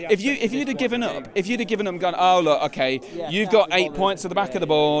if you'd have given up and gone, oh look, okay, you've got 8 points at the back of the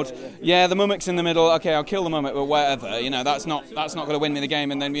board. Yeah, the mummock's in the middle. Okay, I'll kill the mummock, but whatever. That's not going to win me the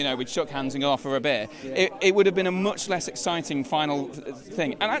game. And then we'd shook hands and go off for a beer. It would have been a much less exciting final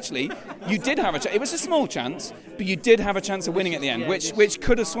thing. And actually, you did have a chance. It was a small chance, but you did have a chance of winning at the end, which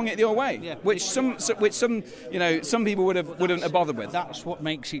could have swung it your way. Yeah. Which some people wouldn't have bothered with. That's what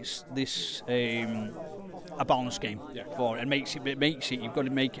makes it this. A balanced game for it, and makes it. You've got to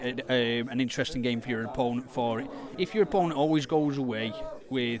make it an interesting game for your opponent for it. If your opponent always goes away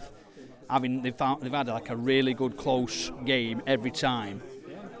with they've had like a really good close game every time,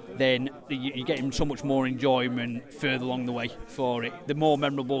 then you're getting so much more enjoyment further along the way for it. The more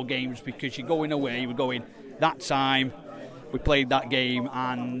memorable games, because you're going away, we're going, that time we played that game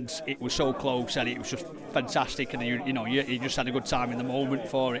and it was so close and it was just fantastic, and you just had a good time in the moment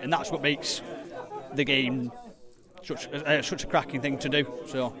for it, and that's what makes the game such a cracking thing to do.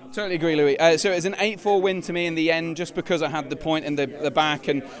 So totally agree, Louis. So it was an 8-4 win to me in the end, just because I had the point in the back,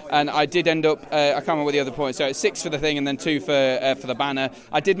 and I did end up. I can't remember what the other point. So it's 6 for the thing, and then 2 for the banner.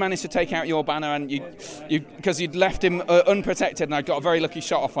 I did manage to take out your banner, and you because you'd left him unprotected, and I got a very lucky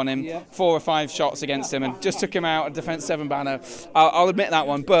shot off on him. 4 or 5 shots against him, and just took him out. A defence 7 banner. I'll admit that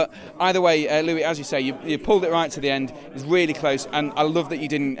one. But either way, Louis, as you say, you pulled it right to the end. It was really close, and I love that you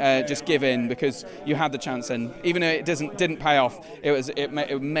didn't just give in, because you had the chance, and even though it didn't pay off,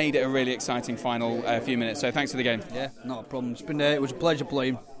 it made it a really exciting final few minutes. So thanks for the game. Yeah, not a problem. It was a pleasure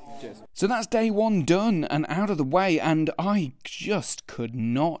playing. Cheers. So that's day 1 done and out of the way, and I just could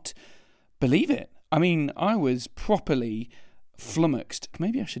not believe it. I mean, I was properly flummoxed.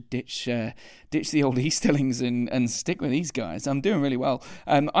 Maybe I should ditch the old Easterlings and stick with these guys. I'm doing really well.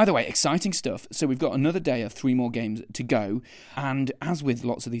 Either way, exciting stuff. So we've got another day of 3 more games to go, and as with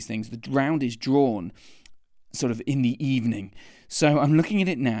lots of these things, the round is drawn sort of in the evening. So I'm looking at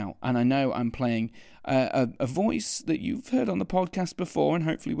it now, and I know I'm playing a voice that you've heard on the podcast before, and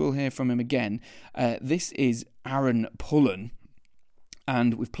hopefully we'll hear from him again. This is Aaron Pullen,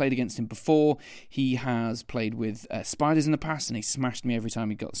 and we've played against him before. He has played with spiders in the past, and he smashed me every time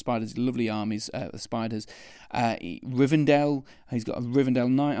he got spiders. Lovely armies of spiders. Rivendell, he's got a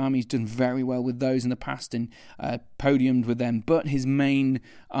Rivendell Knight army. He's done very well with those in the past and podiumed with them. But his main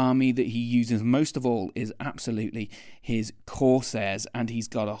army that he uses most of all is absolutely his Corsairs, and he's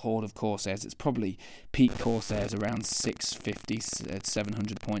got a horde of Corsairs. It's probably peak Corsairs around 650,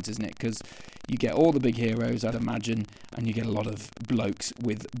 700 points, isn't it? Because you get all the big heroes, I'd imagine, and you get a lot of blokes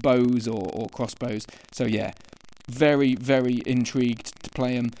with bows or crossbows. So yeah, very, very intrigued to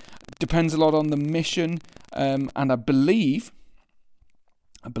play him. Depends a lot on the mission, and I believe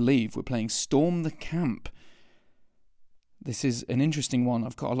we're playing Storm the Camp. This is an interesting one.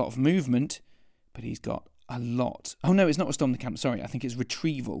 I've got a lot of movement, but he's got a lot. Oh no, it's not a Storm the Camp, sorry, I think it's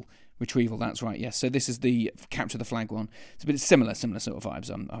Retrieval, that's right, yes. So this is the Capture the Flag one. It's a bit similar sort of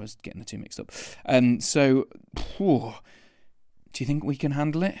vibes. I was getting the two mixed up. Do you think we can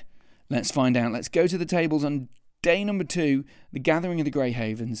handle it? Let's find out. Let's go to the tables on day number 2, the Gathering of the Grey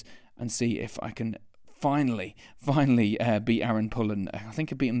Havens, and see if I can finally beat Aaron Pullen. I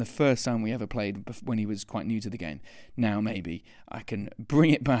think I beat him the first time we ever played when he was quite new to the game. Now maybe I can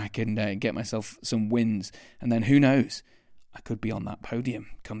bring it back and get myself some wins, and then who knows, I could be on that podium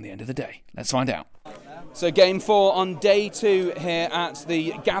come the end of the day. Let's find out. So game 4 on day 2 here at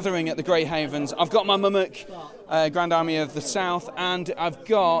the Gathering at the Grey Havens. I've got my Mummock Grand Army of the South, and I've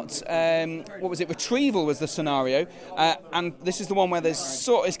got Retrieval was the scenario, and this is the one where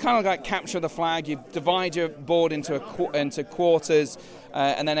it's kind of like Capture the Flag. You divide your board into quarters,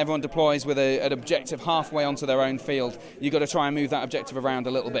 and then everyone deploys with an objective halfway onto their own field. You've got to try and move that objective around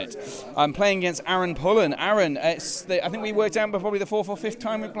a little bit. I'm playing against Aaron Pullen. Aaron, I think we worked out probably the 4th or 5th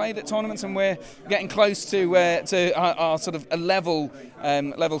time we played at tournaments, and we're getting close to our sort of a level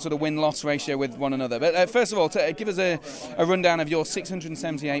sort of win-loss ratio with one another. But first of all, give us a rundown of your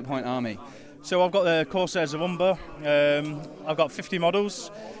 678-point army. So I've got the Corsairs of Umber. I've got 50 models.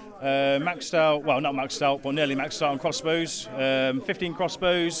 Maxed out, well, not maxed out, but nearly maxed out on crossbows. 15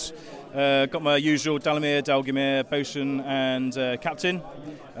 crossbows. Got my usual Dalamir, Dalgamir, Bosun, and Captain.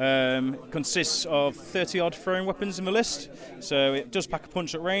 Consists of 30-odd throwing weapons in the list. So it does pack a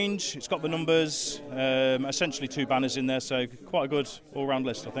punch at range. It's got the numbers. Essentially 2 banners in there, so quite a good all-round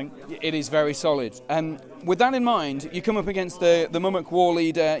list, I think. It is very solid. With that in mind, you come up against the Mummock War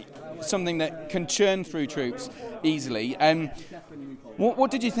Leader, something that can churn through troops easily.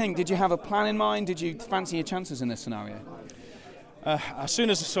 What did you think? Did you have a plan in mind? Did you fancy your chances in this scenario? As soon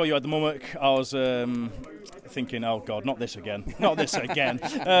as I saw you at the Mummock, I was thinking, oh God, not this again. But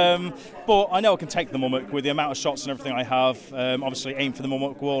I know I can take the Mummock with the amount of shots and everything I have. Obviously aim for the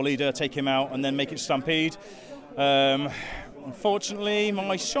Mummock War Leader, take him out, and then make it stampede. Unfortunately,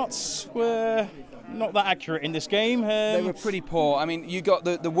 my shots were not that accurate in this game. They were pretty poor. I mean, you got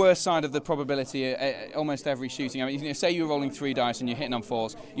the worst side of the probability almost every shooting. I mean, say you were rolling 3 dice and you're hitting on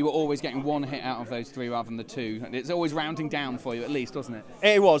 4s, you were always getting 1 hit out of those 3 rather than the 2. It's always rounding down for you, at least, wasn't it?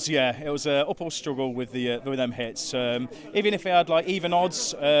 It was, yeah. It was an uphill struggle with them hits. Even if it had like even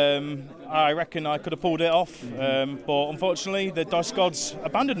odds, I reckon I could have pulled it off, but unfortunately the dice gods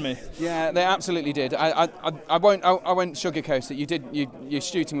abandoned me. Yeah, they absolutely did. I won't sugarcoat it. Your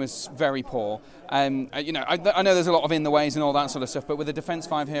shooting was very poor. I know there's a lot of in the ways and all that sort of stuff, but with a defence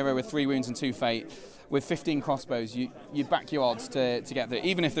 5 hero with 3 wounds and 2 fate, with 15 crossbows, you back your odds to get there,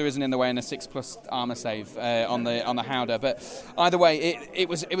 even if there isn't in the way and a 6+ armour save on the Howdah. But either way, it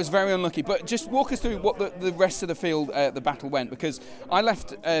was very unlucky. But just walk us through what the rest of the field, the battle went, because I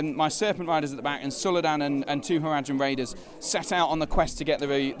left my Serpent Riders at the back, and Suladan and 2 Haradrim Raiders set out on the quest to get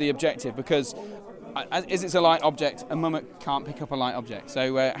the objective, because as it's a light object, a Mummock can't pick up a light object.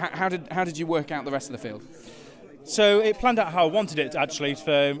 So how did you work out the rest of the field? So it planned out how I wanted it, actually.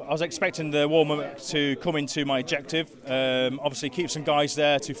 I was expecting the War Mummock to come into my objective, obviously keep some guys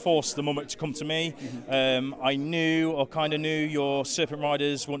there to force the Mummock to come to me. I knew, or kind of knew, your Serpent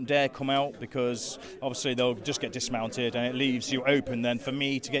Riders wouldn't dare come out, because obviously they'll just get dismounted, and it leaves you open then for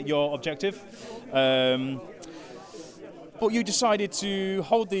me to get your objective. But you decided to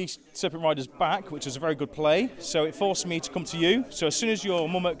hold the Serpent Riders back, which was a very good play, so it forced me to come to you. So as soon as your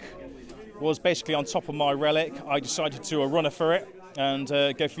Mummock was basically on top of my relic, I decided to runner for it and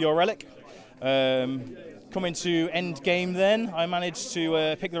go for your relic. Coming to end game then, I managed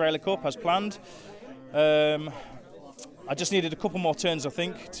to pick the relic up as planned. I just needed a couple more turns, I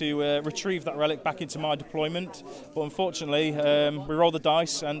think, to retrieve that relic back into my deployment. But unfortunately, we roll the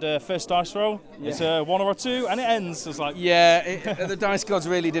dice, and first dice roll, it's a 1 or a 2, and it ends. It's like, the dice gods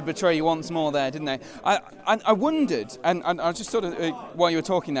really did betray you once more there, didn't they? I wondered, and I just sort of while you were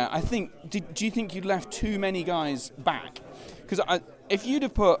talking there, I think, do you think you'd left too many guys back? Because if you'd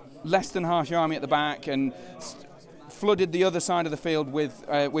have put less than half your army at the back and flooded the other side of the field with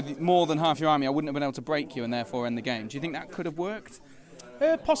more than half your army, I wouldn't have been able to break you and therefore end the game. Do you think that could have worked?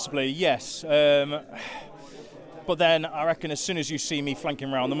 Possibly, yes. But then I reckon as soon as you see me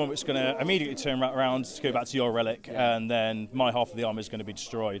flanking around, the Mummock's going to immediately turn right around to go back to your relic, and then my half of the army is going to be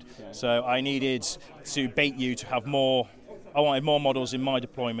destroyed. So I needed to bait you to have more. I wanted more models in my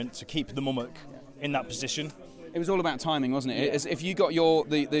deployment to keep the Mummock in that position. It was all about timing, wasn't it? Yeah. If you got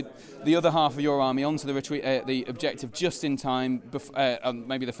the other half of your army onto the retreat, the objective just in time,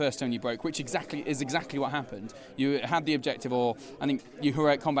 maybe the first turn you broke, which is exactly what happened. You had the objective, or I think you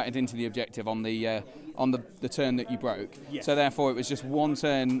heroic combated into the objective on the turn that you broke. Yes. So therefore, it was just one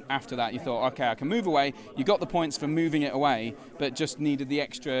turn after that. You thought, okay, I can move away. You got the points for moving it away, but just needed the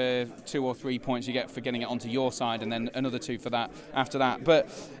extra 2 or 3 points you get for getting it onto your side, and then another 2 for that after that. But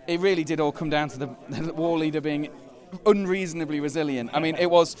it really did all come down to the war leader being unreasonably resilient. I mean, it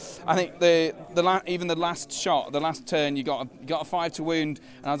was. I think even the last shot, the last turn, you got a 5 to wound,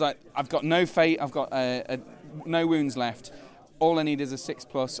 and I was like, I've got no fate. I've got no wounds left. All I need is a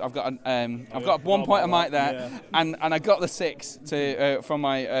 6+. I've got 1 point of might there, and I got the 6 from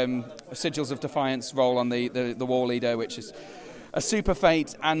my Sigils of Defiance roll on the war leader, which is a super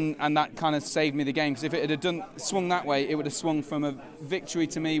fate, and that kind of saved me the game, because if it had swung that way, it would have swung from a victory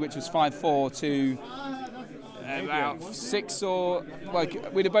to me, which was 5-4, to about 6, or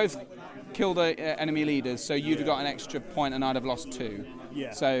we'd have both killed enemy leaders, so you'd have got an extra point and I'd have lost 2.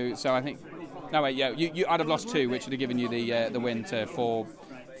 Yeah. So I think. No wait, I'd have lost 2, which would have given you the win to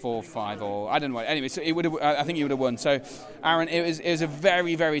 4-5, or I don't know. Anyway, so it would have. I think you would have won. So, Aaron, it was a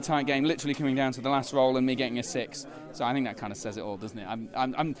very, very tight game, literally coming down to the last roll and me getting a 6. So I think that kind of says it all, doesn't it?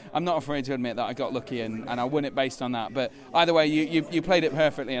 I'm not afraid to admit that I got lucky and I won it based on that. But either way, you played it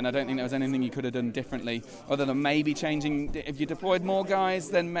perfectly, and I don't think there was anything you could have done differently, other than maybe changing. If you deployed more guys,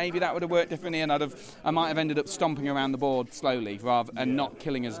 then maybe that would have worked differently, and I might have ended up stomping around the board slowly and not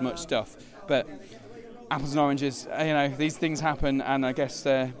killing as much stuff. But apples and oranges, these things happen, and I guess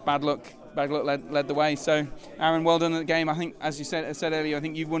bad luck led the way. So, Aaron, well done at the game. I think, as you said earlier, I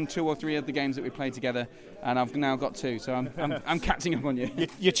think you've won 2 or 3 of the games that we played together, and I've now got 2. So I'm catching up on you.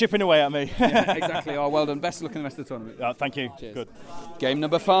 You're chipping away at me. Yeah, exactly. Oh, well done. Best of luck in the rest of the tournament. Thank you. Cheers. Good. Game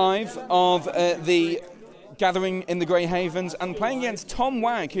number 5 of the gathering in the Grey Havens, and playing against Tom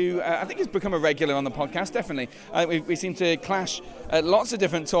Wag, who I think has become a regular on the podcast, definitely. We seem to clash at lots of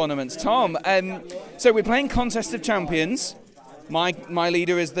different tournaments. Tom, so we're playing Contest of Champions. My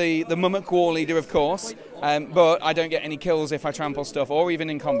leader is the Mummock War leader, of course, but I don't get any kills if I trample stuff, or even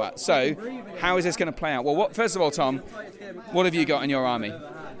in combat. So how is this going to play out? Well, first of all, Tom, what have you got in your army?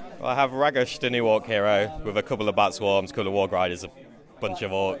 Well, I have Ragash, the new orc hero, with a couple of Bat Swarms, a couple of War Riders, a bunch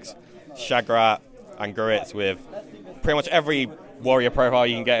of orcs, Shagrat, and Gurits, with pretty much every warrior profile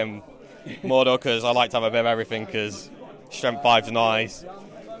you can get in Mordor, because I like to have a bit of everything, because Strength 5's nice,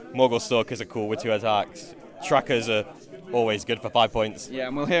 Morgul Stalkers are cool with 2 attacks, Trackers are always good for 5 points. Yeah,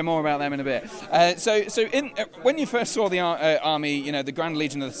 and we'll hear more about them in a bit. When you first saw the army, you know, the Grand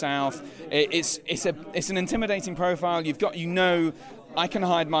Legion of the South, it's an intimidating profile. I can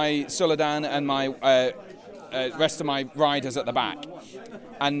hide my Suladan and my rest of my riders at the back,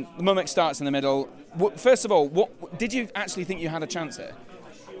 and the Mummock starts in the middle. First of all, what did you actually think you had a chance here?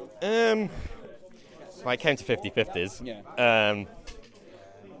 It came to 50-50s. Yeah.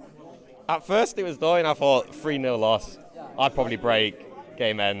 At first it was dying. I thought 3-0 loss. I'd probably break.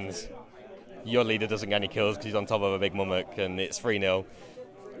 Game ends. Your leader doesn't get any kills because he's on top of a big Mummock, and it's 3-0,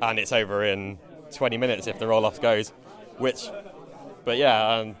 and it's over in 20 minutes if the roll-off goes. But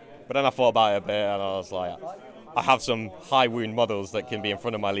then I thought about it a bit, and I was like, I have some high wound models that can be in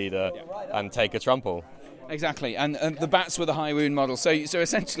front of my leader and take a trample. Exactly, and the bats were the high wound model. So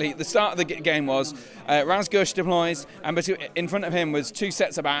essentially, the start of the game was Razgush deploys, and in front of him was 2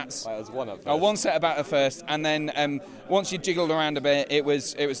 sets of bats. It was one at first. One set of bat at first, and then once you jiggled around a bit, it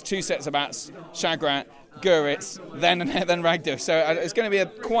was 2 sets of bats, Shagrat, Guritz, then Ragdush. So it's going to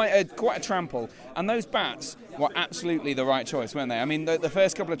be quite a trample. And those bats were absolutely the right choice, weren't they? I mean, the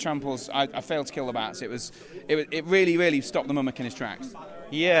first couple of tramples, I failed to kill the bats. It really, really stopped the Mummock in his tracks.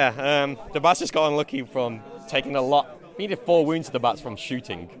 Yeah, the bats just got unlucky from taking a lot. He needed 4 wounds to the bats from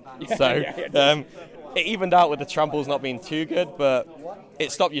shooting. It evened out with the tramples not being too good, but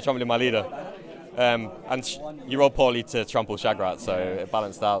it stopped you trampling my leader. And you rolled poorly to trample Shagrat, so it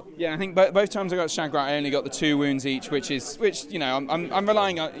balanced out. Yeah, I think both times I got Shagrat, I only got the 2 wounds each, which you know, I'm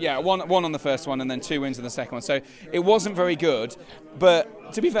relying on one on the first one and then 2 wounds on the second one. So it wasn't very good,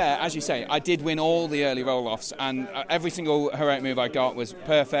 but to be fair, as you say, I did win all the early roll-offs, and every single heroic move I got was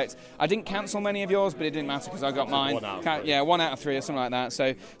perfect. I didn't cancel many of yours, but it didn't matter because I got mine. 1 out of 3. 1 out of 3 or something like that.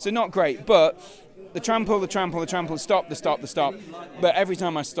 So not great, but. The trample, stop. But every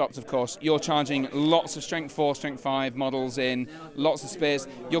time I stopped, of course, you're charging lots of strength 4, strength 5 models in, lots of spears.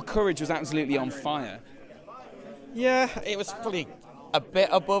 Your courage was absolutely on fire. Yeah, it was probably a bit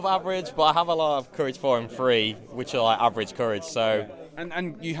above average, but I have a lot of courage 4 and 3, which are like average courage, so...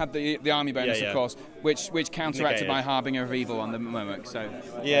 And you had the army bonus, of course, which counteracted by Harbinger of Evil on the Mummock, so...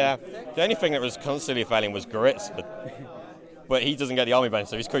 Yeah, the only thing that was constantly failing was Guritz, but he doesn't get the army bonus,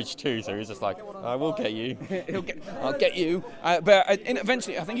 so he's courage 2, so he's just like, I will get you. I'll get you. But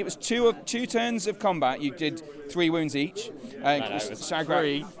eventually, I think it was 2 turns of combat. You did 3 wounds each. It was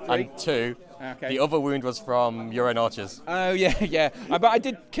 3 and 2. Okay. The other wound was from your own archers. Oh yeah. But I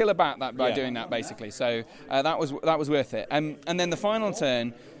did kill a bat by doing that basically. So that was worth it. And then the final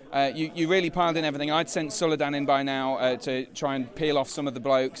turn. You really piled in everything. I'd sent Suladan in by now to try and peel off some of the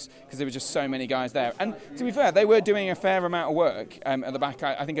blokes because there were just so many guys there. And to be fair, they were doing a fair amount of work at the back.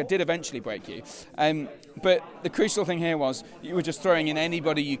 I think I did eventually break you. But the crucial thing here was you were just throwing in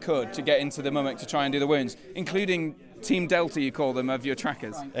anybody you could to get into the Mummock to try and do the wounds, including Team Delta, you call them, of your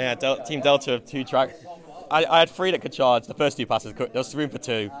trackers. Yeah, Team Delta of 2 track. I had 3 that could charge. The first 2 passes, there was room for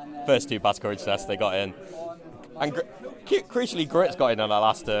 2. First 2 pass courage tests, they got in. And crucially, Guritz got in on that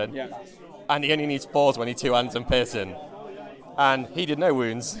last turn. Yeah. And he only needs 4s when he 2-hands and piercing. And he did no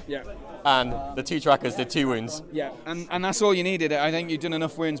wounds. Yeah. And the 2 trackers did 2 wounds. Yeah, and that's all you needed. I think you'd done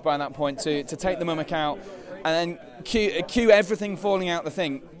enough wounds by that point to take the Mummock out and then cue everything falling out the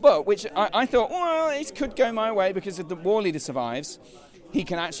thing. But which I thought, well, it could go my way because if the war leader survives, he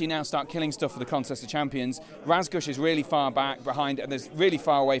can actually now start killing stuff for the Contest of Champions. Razgush is really far back behind, and there's really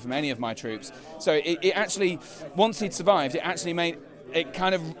far away from any of my troops. So it actually, once he'd survived, it actually made it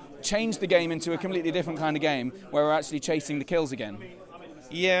kind of changed the game into a completely different kind of game where we're actually chasing the kills again.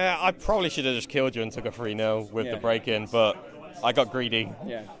 Yeah, I probably should have just killed you and took a 3-0 with the break-in, but I got greedy.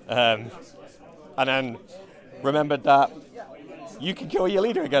 Yeah. And then remembered that you can kill your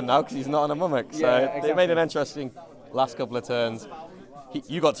leader again now because he's not on a Mummock. So it made an interesting last couple of turns.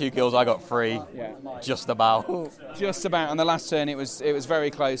 You got 2 kills, I got 3. Yeah. Just about. Just about. On the last turn, it was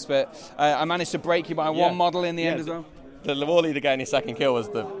very close, but I managed to break you by 1 model in the end as well. The war leader getting his second kill was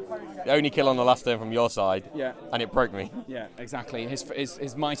the only kill on the last turn from your side. Yeah. And it broke me. Yeah, exactly.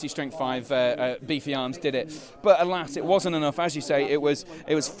 His mighty strength 5 beefy arms did it, but alas, it wasn't enough. As you say, it was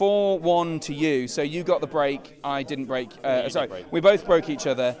 4-1 to you. So you got the break. I didn't break. We both broke each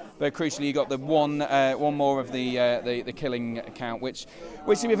other, but crucially, you got the one more of the killing count. Which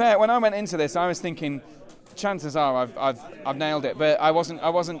to be fair, when I went into this, I was thinking, chances are I've nailed it, but I wasn't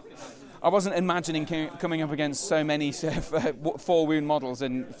imagining coming up against so many 4 wound models,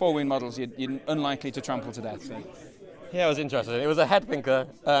 and 4 wound models you're unlikely to trample to death. So. Yeah, it was interesting. It was a head thinker.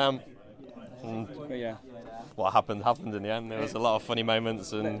 But yeah. what happened in the end. There was a lot of funny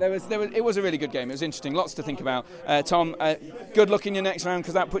moments, and it was a really good game. It was interesting, lots to think about. Tom, good luck in your next round,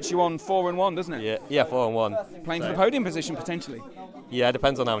 because that puts you on 4-1, doesn't it? Yeah, 4-1. Playing for the podium position potentially. Yeah, it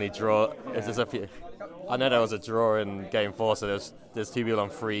depends on how many draw. I know there was a draw in game 4, so there's 2 people on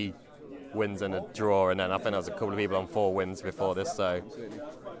 3 wins and a draw, and then I think there was a couple of people on 4 wins before this. So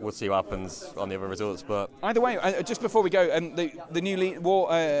we'll see what happens on the other results. But either way, just before we go, the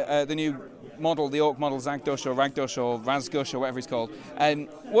new model, the Orc model, Zagdush or Ragdush or Razgush or whatever he's called.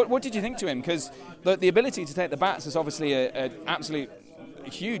 What did you think to him? Because the ability to take the bats is obviously an absolute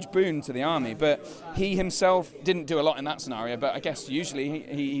huge boon to the army, but he himself didn't do a lot in that scenario. But I guess usually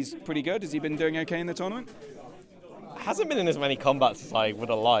he's pretty good. Has he been doing okay in the tournament? Hasn't been in as many combats as I would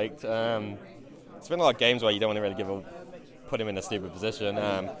have liked. It's been a lot of games where you don't want to really put him in a stupid position.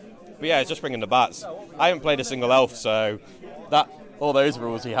 But yeah, it's just bringing the bats. I haven't played a single elf, so all those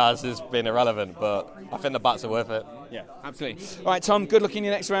rules he has been irrelevant, but I think the bats are worth it. Yeah, absolutely. All right, Tom, good luck in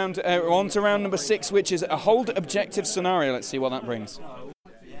your next round. On to round number 6, which is a hold objective scenario. Let's see what that brings.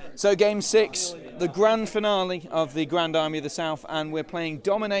 So game 6, the grand finale of the Grand Army of the South, and we're playing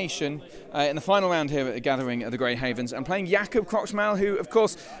Domination in the final round here at the Gathering of the Grey Havens, and playing Jakob Kroksmal, who, of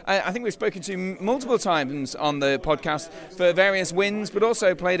course, I think we've spoken to multiple times on the podcast for various wins, but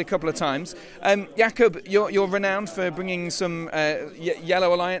also played a couple of times. Jakob, you're renowned for bringing some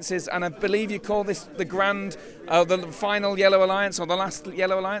Yellow Alliances, and I believe you call this the final Yellow Alliance, or the last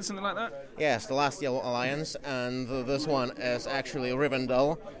Yellow Alliance, something like that? Yes, the last Yellow Alliance, and this one is actually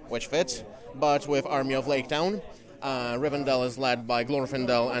Rivendell, which fits, but with Army of Lake Town. Rivendell is led by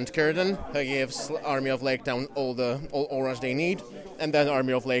Glorfindel and Círdan, who gives Army of Lake Town all auras they need, and then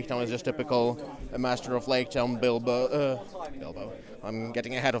Army of Lake Town is just typical Master of Lake Town, Bilbo, I'm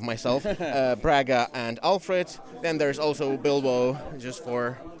getting ahead of myself, Braga and Alfred. Then there's also Bilbo, just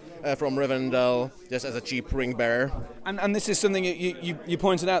from Rivendell, just as a cheap ring bearer. And this is something you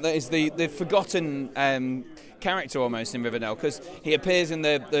pointed out, that is the forgotten character almost in Rivendell, because he appears in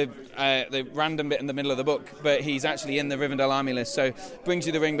the random bit in the middle of the book, but he's actually in the Rivendell army list, so brings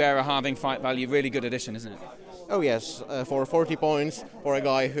you the ring bearer, halving fight value. Really good addition, isn't it? Oh yes, for 40 points, for a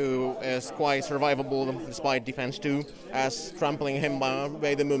guy who is quite survivable despite defense 2, as trampling him by the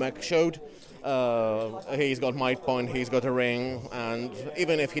way the Mumek showed. He's got might point, he's got a ring, and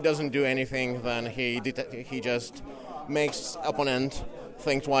even if he doesn't do anything, then he just makes opponent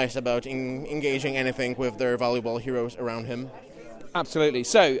think twice about engaging anything with their valuable heroes around him. Absolutely.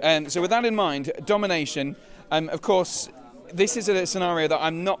 So with that in mind, Domination, of course, this is a scenario that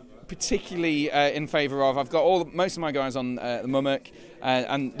I'm not particularly in favour of. I've got most of my guys on the Mumek,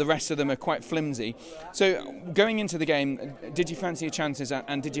 and the rest of them are quite flimsy. So going into the game, did you fancy your chances,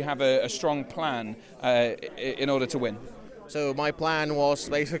 and did you have a strong plan in order to win? So my plan was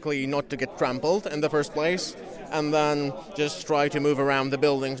basically not to get trampled in the first place, and then just try to move around the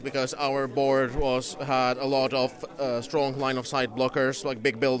buildings, because our board had a lot of strong line of sight blockers, like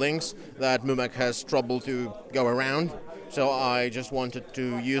big buildings that Mumek has trouble to go around. So I just wanted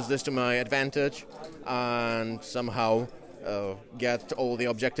to use this to my advantage and somehow get all the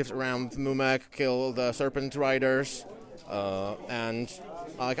objectives around Mumek, kill the Serpent Riders, and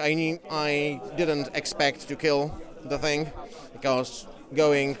I didn't expect to kill the thing, because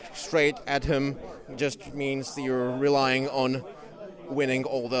going straight at him just means you're relying on winning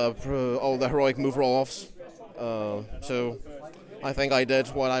all the heroic move roll-offs. So I think I did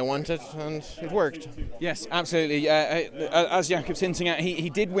what I wanted, and it worked. Yes, absolutely. As Jakob's hinting at, he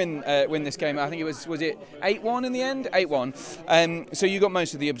did win this game. I think it was it 8-1 in the end? 8-1. So you got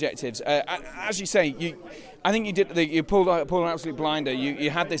most of the objectives. As you say, I think you pulled an absolute blinder. You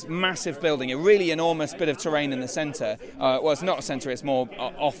had this massive building, a really enormous bit of terrain in the centre. Well, it's not a centre, it's more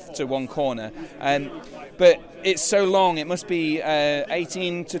off to one corner. But it's so long, it must be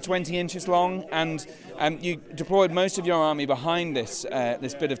 18 to 20 inches long, and you deployed most of your army behind this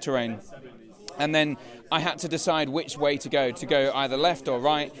bit of terrain. And then I had to decide which way to go either left or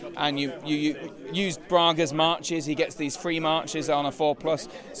right, and you used Braga's marches. He gets these free marches on a 4+,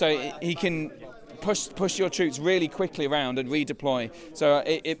 so he can push your troops really quickly around and redeploy. So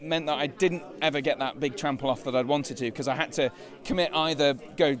it meant that I didn't ever get that big trample off that I'd wanted to, because I had to commit either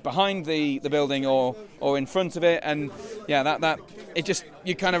go behind the building or in front of it, and yeah, that it just,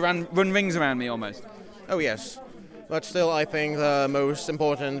 you kind of run rings around me almost. Oh yes, but still I think the most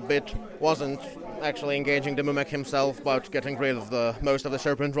important bit wasn't actually engaging the Mumek himself, but getting rid of most of the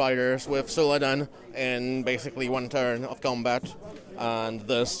Serpent Riders with Suladan in basically one turn of combat, and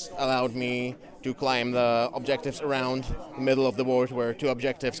this allowed me to climb the objectives around the middle of the board, where 2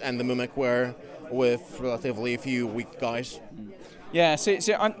 objectives and the Mumek were, with relatively few weak guys. Yeah, so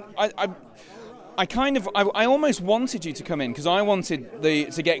I I almost wanted you to come in because I wanted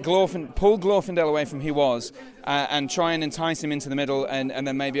to get pull Glorfindel away from he was and try and entice him into the middle, and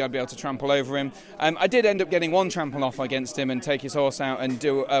then maybe I'd be able to trample over him. I did end up getting one trample off against him and take his horse out and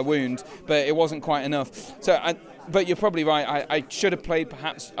do a wound, but it wasn't quite enough. But you're probably right. I should have played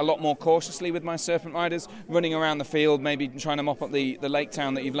perhaps a lot more cautiously with my Serpent Riders, running around the field, maybe trying to mop up the lake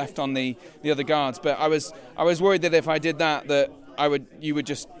town that you've left on the other guards. But I was worried that if I did that you would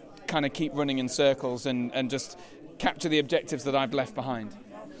just kind of keep running in circles and just capture the objectives that I've left behind.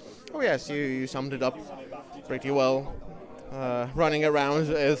 Oh yes, you summed it up pretty well. Running around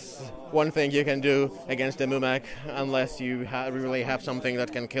is one thing you can do against a Mumak, unless you really have something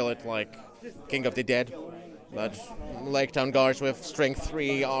that can kill it, like King of the Dead. But Lake Town guards with strength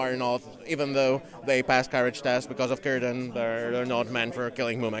 3 are not, even though they pass courage test because of Círdan, they're not meant for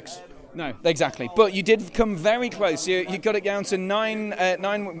killing Mumaks. No, exactly. But you did come very close. You got it down to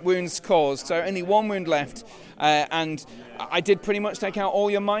 9 wounds caused, so only 1 wound left. And I did pretty much take out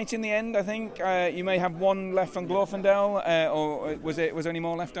all your might in the end, I think. You may have 1 left on Glorfindel, or was there any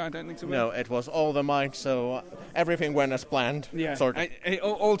more left? I don't think so. No, it was all the might, so everything went as planned. Yeah, sort of. It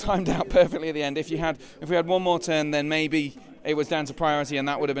all timed out perfectly at the end. If we had 1 more turn, then maybe it was down to priority, and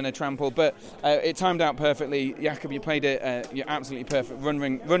that would have been a trample. But it timed out perfectly. Jakob, you played it. You're absolutely perfect. Run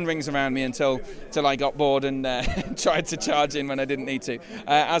rings around me until I got bored and tried to charge in when I didn't need to.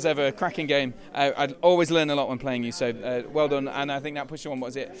 As ever, a cracking game. I'd always learn a lot when playing you. So well done. And I think that pushed you on. What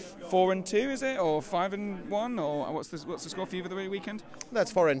is it? 4-2, is it, or 5-1, or what's the score for you for the weekend?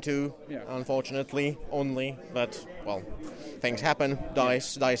 That's 4-2. Yeah. Unfortunately, only. But well, things happen.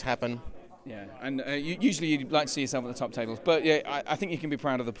 Dice happen. Yeah, and usually you'd like to see yourself at the top tables, but yeah, I think you can be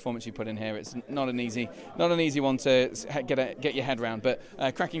proud of the performance you put in here. It's not an easy one to get your head around, but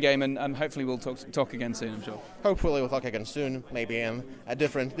cracking game, and hopefully we'll talk again soon, I'm sure. Hopefully we'll talk again soon, maybe in a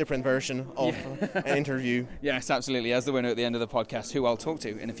different version of an interview. Yes, absolutely, as the winner at the end of the podcast, who I'll talk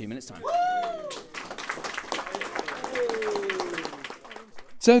to in a few minutes' time.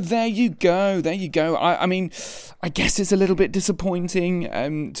 So there you go. I mean, I guess it's a little bit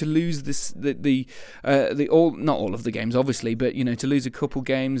disappointing to lose not all of the games, obviously, but to lose a couple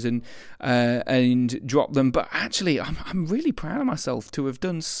games and drop them. But actually, I'm really proud of myself to have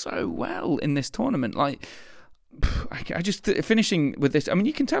done so well in this tournament. Like, I just finishing with this. I mean,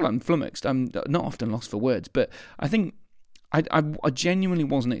 you can tell I'm flummoxed. I'm not often lost for words, but I think I genuinely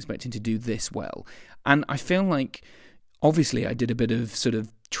wasn't expecting to do this well, and I feel like. Obviously, I did a bit of sort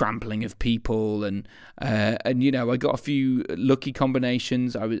of trampling of people, and I got a few lucky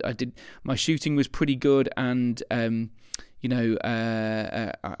combinations. I did my shooting was pretty good, and I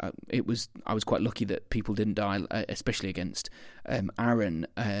was quite lucky that people didn't die, especially against Aaron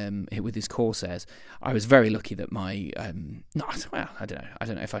with his Corsairs. I was very lucky that my I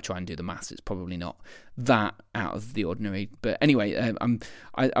don't know if I try and do the maths, it's probably not that out of the ordinary. But anyway,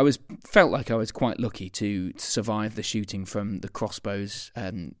 I felt like I was quite lucky to survive the shooting from the crossbows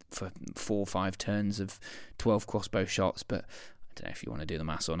for 4 or 5 turns of 12 crossbow shots, but. I don't know if you want to do the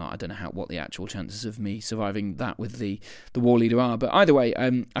maths or not. I don't know what the actual chances of me surviving that with the war leader are. But either way,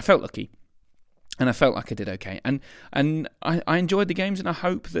 I felt lucky. And I felt like I did okay. And I enjoyed the games, and I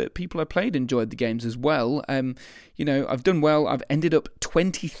hope that people I played enjoyed the games as well. I've done well. I've ended up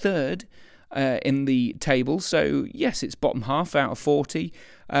 23rd in the table. So, yes, it's bottom half out of 40.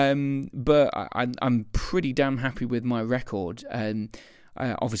 But I'm pretty damn happy with my record.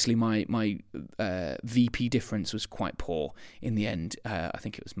 Obviously, my VP difference was quite poor in the end. I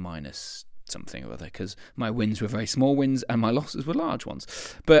think it was minus something or other, because my wins were very small wins and my losses were large ones.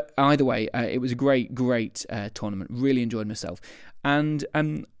 But either way, it was a great tournament. Really enjoyed myself, and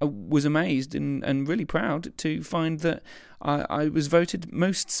I was amazed and really proud to find that I was voted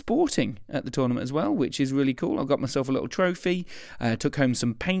most sporting at the tournament as well, which is really cool. I got myself a little trophy, took home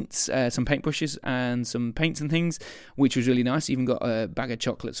some paints, some paintbrushes and some paints and things, which was really nice. Even got a bag of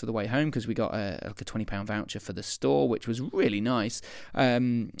chocolates for the way home, because we got a £20 voucher for the store, which was really nice.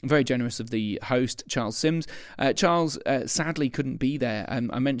 Very generous of the host, Charles Sims. Charles sadly couldn't be there.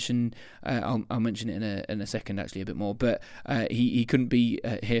 I'll mention it in a second, actually, a bit more, but he couldn't be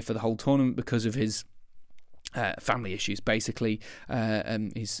here for the whole tournament because of his family issues, basically.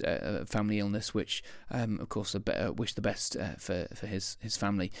 His family illness, which of course I wish the best for his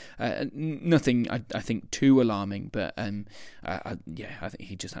family. Nothing I think too alarming, but I think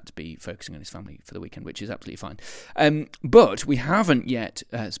he just had to be focusing on his family for the weekend, which is absolutely fine. But we haven't yet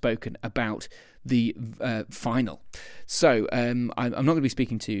spoken about the final, so I'm not going to be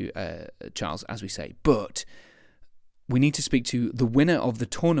speaking to Charles, as we say, but we need to speak to the winner of the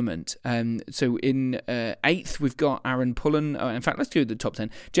tournament. So in 8th, we've got Aaron Pullen. In fact, let's do the top 10.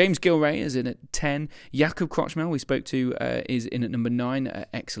 James Gilray is in at 10. Jakub Krochmel, we spoke to, is in at number 9.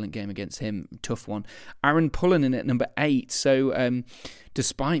 Excellent game against him. Tough one. Aaron Pullen in at number 8. So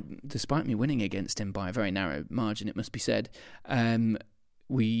despite me winning against him by a very narrow margin, it must be said,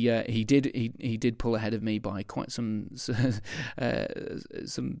 he did pull ahead of me by quite some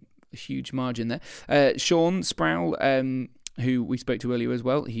huge margin there. Sean Sproul, who we spoke to earlier as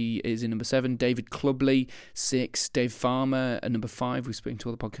well, he is in number 7. David Clubley, 6. Dave Farmer at number 5. We've spoken to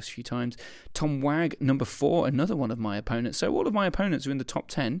all the podcasts a few times. Tom Wag, number 4, another one of my opponents. So all of my opponents are in the top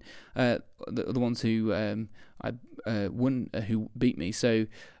 10, the ones who I won, who beat me. So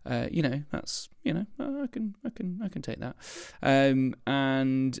that's I can take that.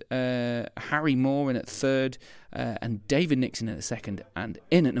 And Harry Moore in at 3rd, and David Nixon in at 2nd, and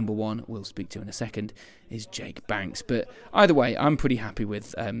in at number 1, we'll speak to in a second, is Jake Banks. But either way, I'm pretty happy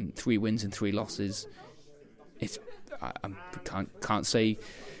with 3 wins and 3 losses. I can't say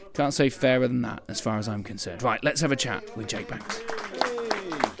fairer than that as far as I'm concerned. Right, let's have a chat with Jake Banks.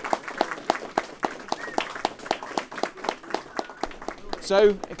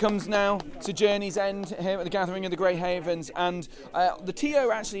 So it comes now to Journey's End here at the Gathering of the Grey Havens, and the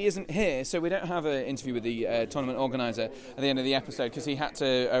TO actually isn't here, so we don't have an interview with the tournament organiser at the end of the episode because he had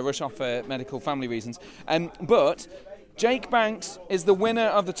to rush off for medical family reasons. But Jake Banks is the winner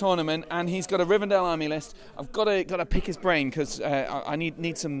of the tournament, and he's got a Rivendell Army list. I've got to pick his brain because I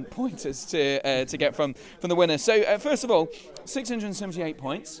need some pointers to get from the winner. So first of all, 678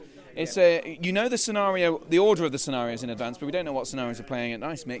 points. It's the scenario, the order of the scenarios in advance, but we don't know what scenarios are playing at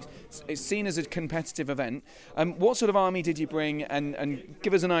Nice Mix. It's seen as a competitive event. What sort of army did you bring, and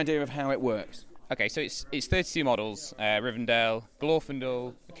give us an idea of how it works? Okay, so it's 32 models: Rivendell,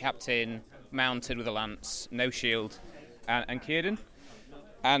 Glorfindel, a captain, mounted with a lance, no shield, and Círdan,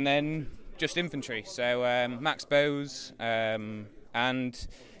 and then just infantry. So max bows, and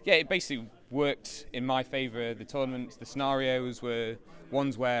it basically worked in my favour. The tournaments, the scenarios were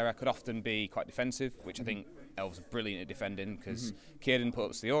ones where I could often be quite defensive, which I think elves are brilliant at defending because Círdan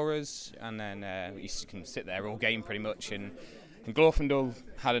puts the auras, and then you can sit there all game pretty much. And Glorfindel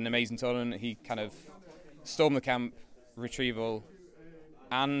had an amazing tournament. He kind of stormed the camp, retrieval,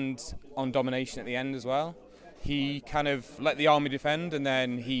 and on domination at the end as well. He kind of let the army defend, and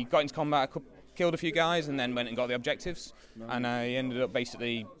then he got into combat, killed a few guys, and then went and got the objectives. Right. And he ended up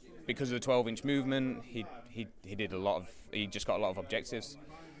basically, because of the 12-inch movement, he just got a lot of objectives.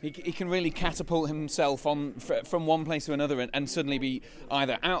 He can really catapult himself from one place to another and suddenly be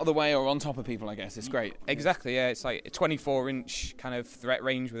either out of the way or on top of people, I guess. It's great. Exactly, yeah. It's like a 24-inch kind of threat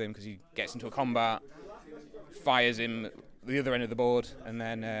range with him because he gets into a combat, fires him the other end of the board, and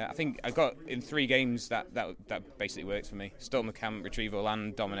then I think I got in 3 games that basically worked for me. Storm the camp, retrieval,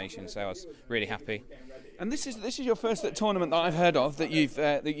 and domination. So I was really happy. And this is your first tournament that I've heard of that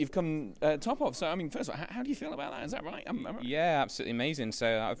you've come top of. So I mean, first of all, how do you feel about that? Is that right? Right? Yeah, absolutely amazing.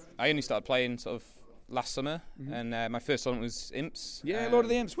 So I only started playing sort of last summer, and my first tournament was Imps. Yeah, Lord of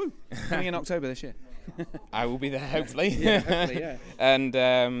the Imps, woo! Coming in October this year. I will be there hopefully. Yeah. And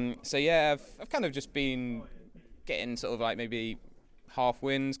I've kind of just been getting sort of like maybe half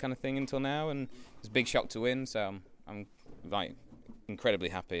wins kind of thing until now, and it's a big shock to win. So I'm like incredibly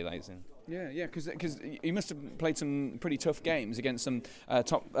happy, like. Yeah, because you must have played some pretty tough games against some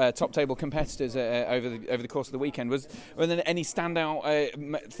top table competitors over the course of the weekend. Were there any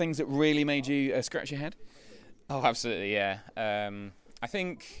standout things that really made you scratch your head? Oh, absolutely, yeah. I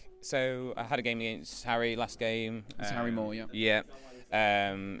think so. I had a game against Harry last game. It's Harry Moore, yeah. Yeah,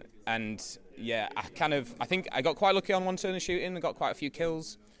 and yeah, I think I got quite lucky on one turn of shooting. I got quite a few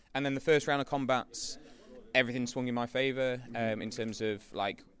kills, and then the first round of combats, everything swung in my favour in terms of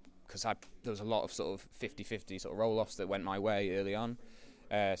like. Because there was a lot of sort of 50-50 sort of roll-offs that went my way early on.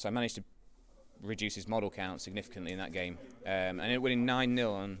 So I managed to reduce his model count significantly in that game. And ended up winning 9-0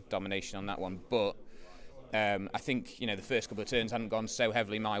 on domination on that one. But I think, the first couple of turns hadn't gone so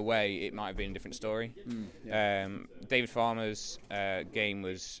heavily my way, it might have been a different story. David Farmer's game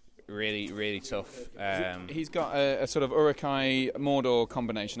was really, really tough. He's got a sort of Uruk-hai-Mordor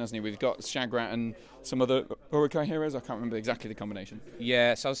combination, hasn't he? We've got Shagrat and some other Uruk-hai heroes. I can't remember exactly the combination.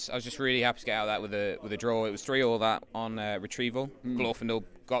 Yeah, so I was just really happy to get out of that with a draw. It was 3-all that on retrieval. Glorfindel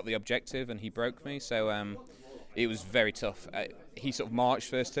got the objective and he broke me, so it was very tough. He sort of marched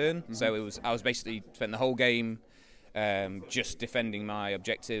first turn, so I was basically spent the whole game just defending my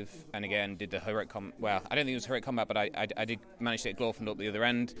objective, and again did the heroic combat. Well, I don't think it was heroic combat, but I did manage to get Glorfindel up the other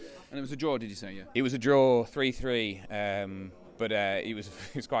end. And it was a draw, did you say? Yeah. It was a draw, 3-3. but it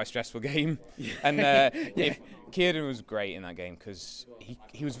was quite a stressful game. And Kieran was great in that game because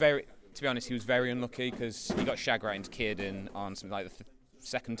he was very, to be honest, he was very unlucky because he got Shagrat into Kieran on something like the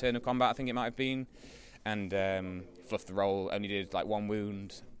second turn of combat, I think it might have been, and fluffed the roll. Only did like 1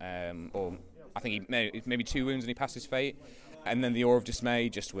 wound, or I think maybe 2 wounds, and he passed his fate. And then the Awe of Dismay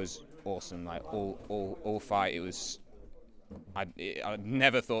just was awesome. Like all fight, it was. I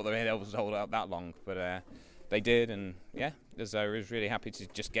never thought they were able to hold out that long, but they did, and I was really happy to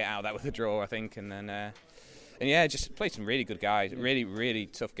just get out of that with a draw, I think, and then just played some really good guys, really really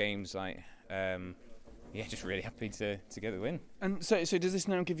tough games, like. Just really happy to get the win. And so does this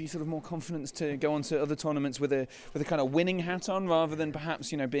now give you sort of more confidence to go on to other tournaments with a kind of winning hat on, rather than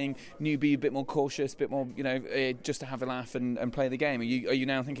perhaps being newbie, a bit more cautious, a bit more just to have a laugh and play the game? Are you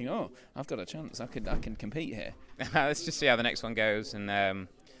now thinking, oh, I've got a chance, I can compete here? Let's just see how the next one goes, and I'm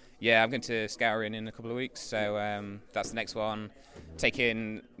going to Scouring in a couple of weeks, so that's the next one. Take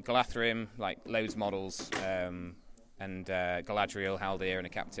in Galathrim, like loads of models. And Galadriel, Haldir, and a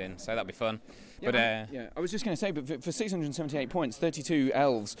captain, so that'll be fun. I was just going to say, but for 678 points, 32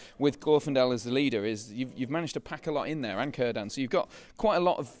 elves with Glorfindel as the leader, is you've managed to pack a lot in there, and Círdan, so you've got quite a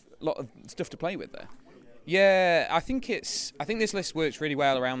lot of stuff to play with there. Yeah, I think this list works really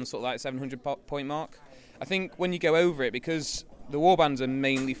well around the sort of like 700 point mark. I think when you go over it, because the warbands are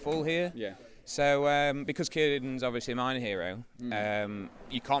mainly full here. Yeah. So, because Kieran's obviously a minor hero,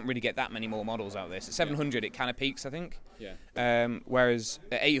 you can't really get that many more models out of this. At 700, it kind of peaks, I think. Yeah. Whereas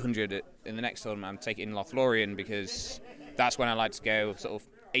at 800 in the next tournament, I'm taking Lothlorien because that's when I like to go sort of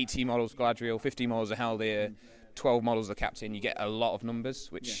 80 models Galadriel, 50 models of Haldir, 12 models of the captain. You get a lot of numbers,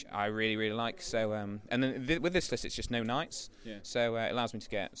 which I really, really like. So, and then with this list, it's just no knights. Yeah. So it allows me to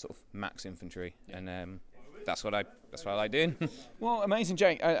get sort of max infantry, and that's what I like doing. Well, amazing,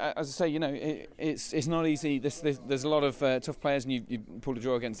 Jake. As I say, it's not easy. There's a lot of tough players, and you pulled a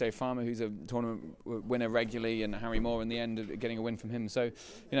draw against Dave Farmer, who's a tournament winner regularly, and Harry Moore in the end, getting a win from him. So,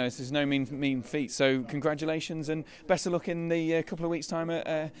 this is no mean feat. So, congratulations, and best of luck in the couple of weeks' time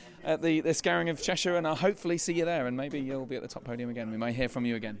at the Scouring of Cheshire, and I'll hopefully see you there, and maybe you'll be at the top podium again. We might hear from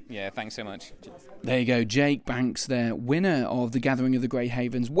you again. Yeah, thanks so much. Cheers. There you go, Jake Banks there, winner of the Gathering of the Grey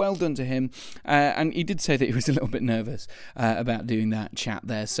Havens. Well done to him, and he did say that he was a little bit nervous about doing that chat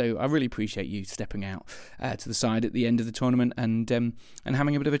there, so I really appreciate you stepping out to the side at the end of the tournament and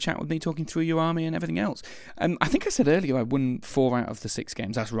having a bit of a chat with me, talking through your army and everything else. I think I said earlier I won 4 out of the 6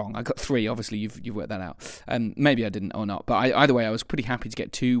 games. That's wrong. I got 3. Obviously, you've worked that out. Maybe I didn't or not, but either way, I was pretty happy to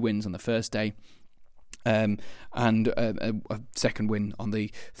get 2 wins on the first day. And a second win on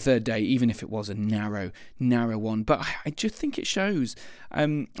the third day, even if it was a narrow one. But I just think it shows.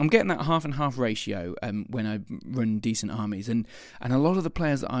 I'm getting that half and half ratio when I run decent armies, and a lot of the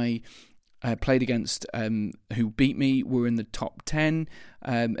players that I played against who beat me were in the top 10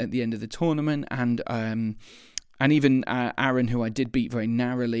 at the end of the tournament, and even Aaron, who I did beat very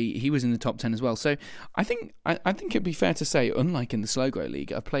narrowly, he was in the top 10 as well. So I think it'd be fair to say, unlike in the Slowgrow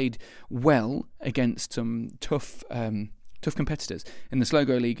League, I've played well against some tough competitors. In the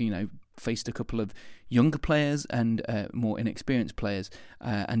Slowgrow League, faced a couple of younger players and more inexperienced players,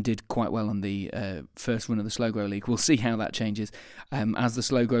 and did quite well on the first run of the Slowgrow League. We'll see how that changes as the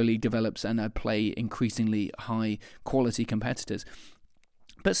Slowgrow League develops and I play increasingly high quality competitors.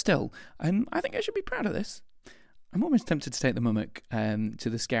 But still, I think I should be proud of this. I'm almost tempted to take the Mummock to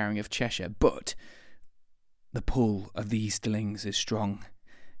the Scouring of Cheshire, but the pull of the Easterlings is strong.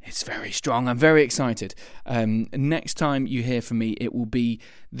 It's very strong. I'm very excited. Next time you hear from me, it will be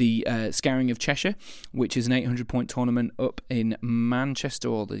the Scouring of Cheshire, which is an 800-point tournament up in Manchester,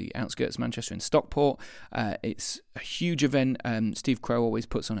 or the outskirts of Manchester in Stockport. It's a huge event. Steve Crow always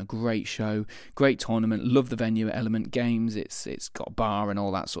puts on a great show, great tournament. Love the venue at Element Games. It's got a bar and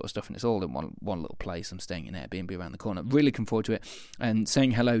all that sort of stuff, and it's all in one little place. I'm staying in Airbnb around the corner. Really looking forward to it, and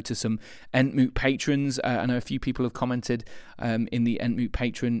saying hello to some Entmoot patrons. I know a few people have commented in the Entmoot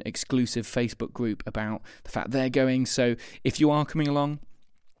patron exclusive Facebook group about the fact they're going. So if you are coming along,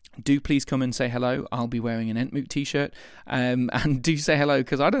 do please come and say hello. I'll be wearing an Entmoot t-shirt, and do say hello,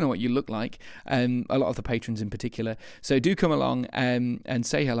 because I don't know what you look like, a lot of the patrons in particular. So do come along and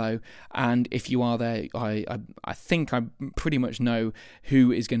say hello, and if you are there, I think I pretty much know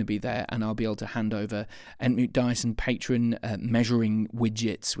who is going to be there, and I'll be able to hand over Entmoot dice and patron measuring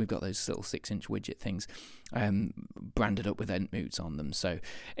widgets. We've got those little 6-inch widget things branded up with Entmoots on them. So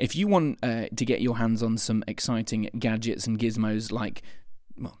if you want to get your hands on some exciting gadgets and gizmos like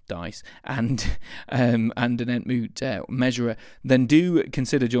dice and an Entmoot measurer, then do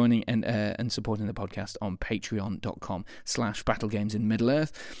consider joining and supporting the podcast on patreon.com/battlegames in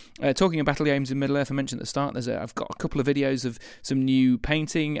Middle-earth. Talking of Battle Games in Middle-earth, I mentioned at the start, I've got a couple of videos of some new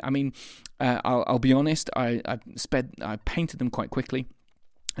painting. I mean, I'll be honest, I painted them quite quickly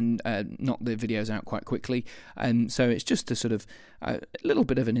and knocked the videos out quite quickly, and so it's just a sort of a little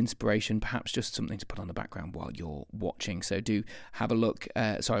bit of an inspiration, perhaps just something to put on the background while you're watching. So do have a look.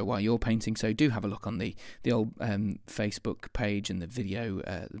 While you're painting. So do have a look on the old Facebook page and the video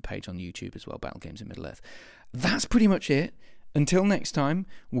the page on YouTube as well. Battle Games in Middle-earth. That's pretty much it. Until next time,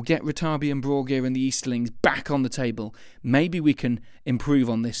 we'll get Ratabi and Brawgear and the Easterlings back on the table. Maybe we can improve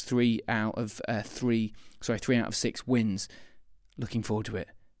on this 3 out of 6 wins. Looking forward to it.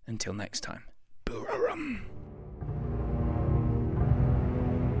 Until next time.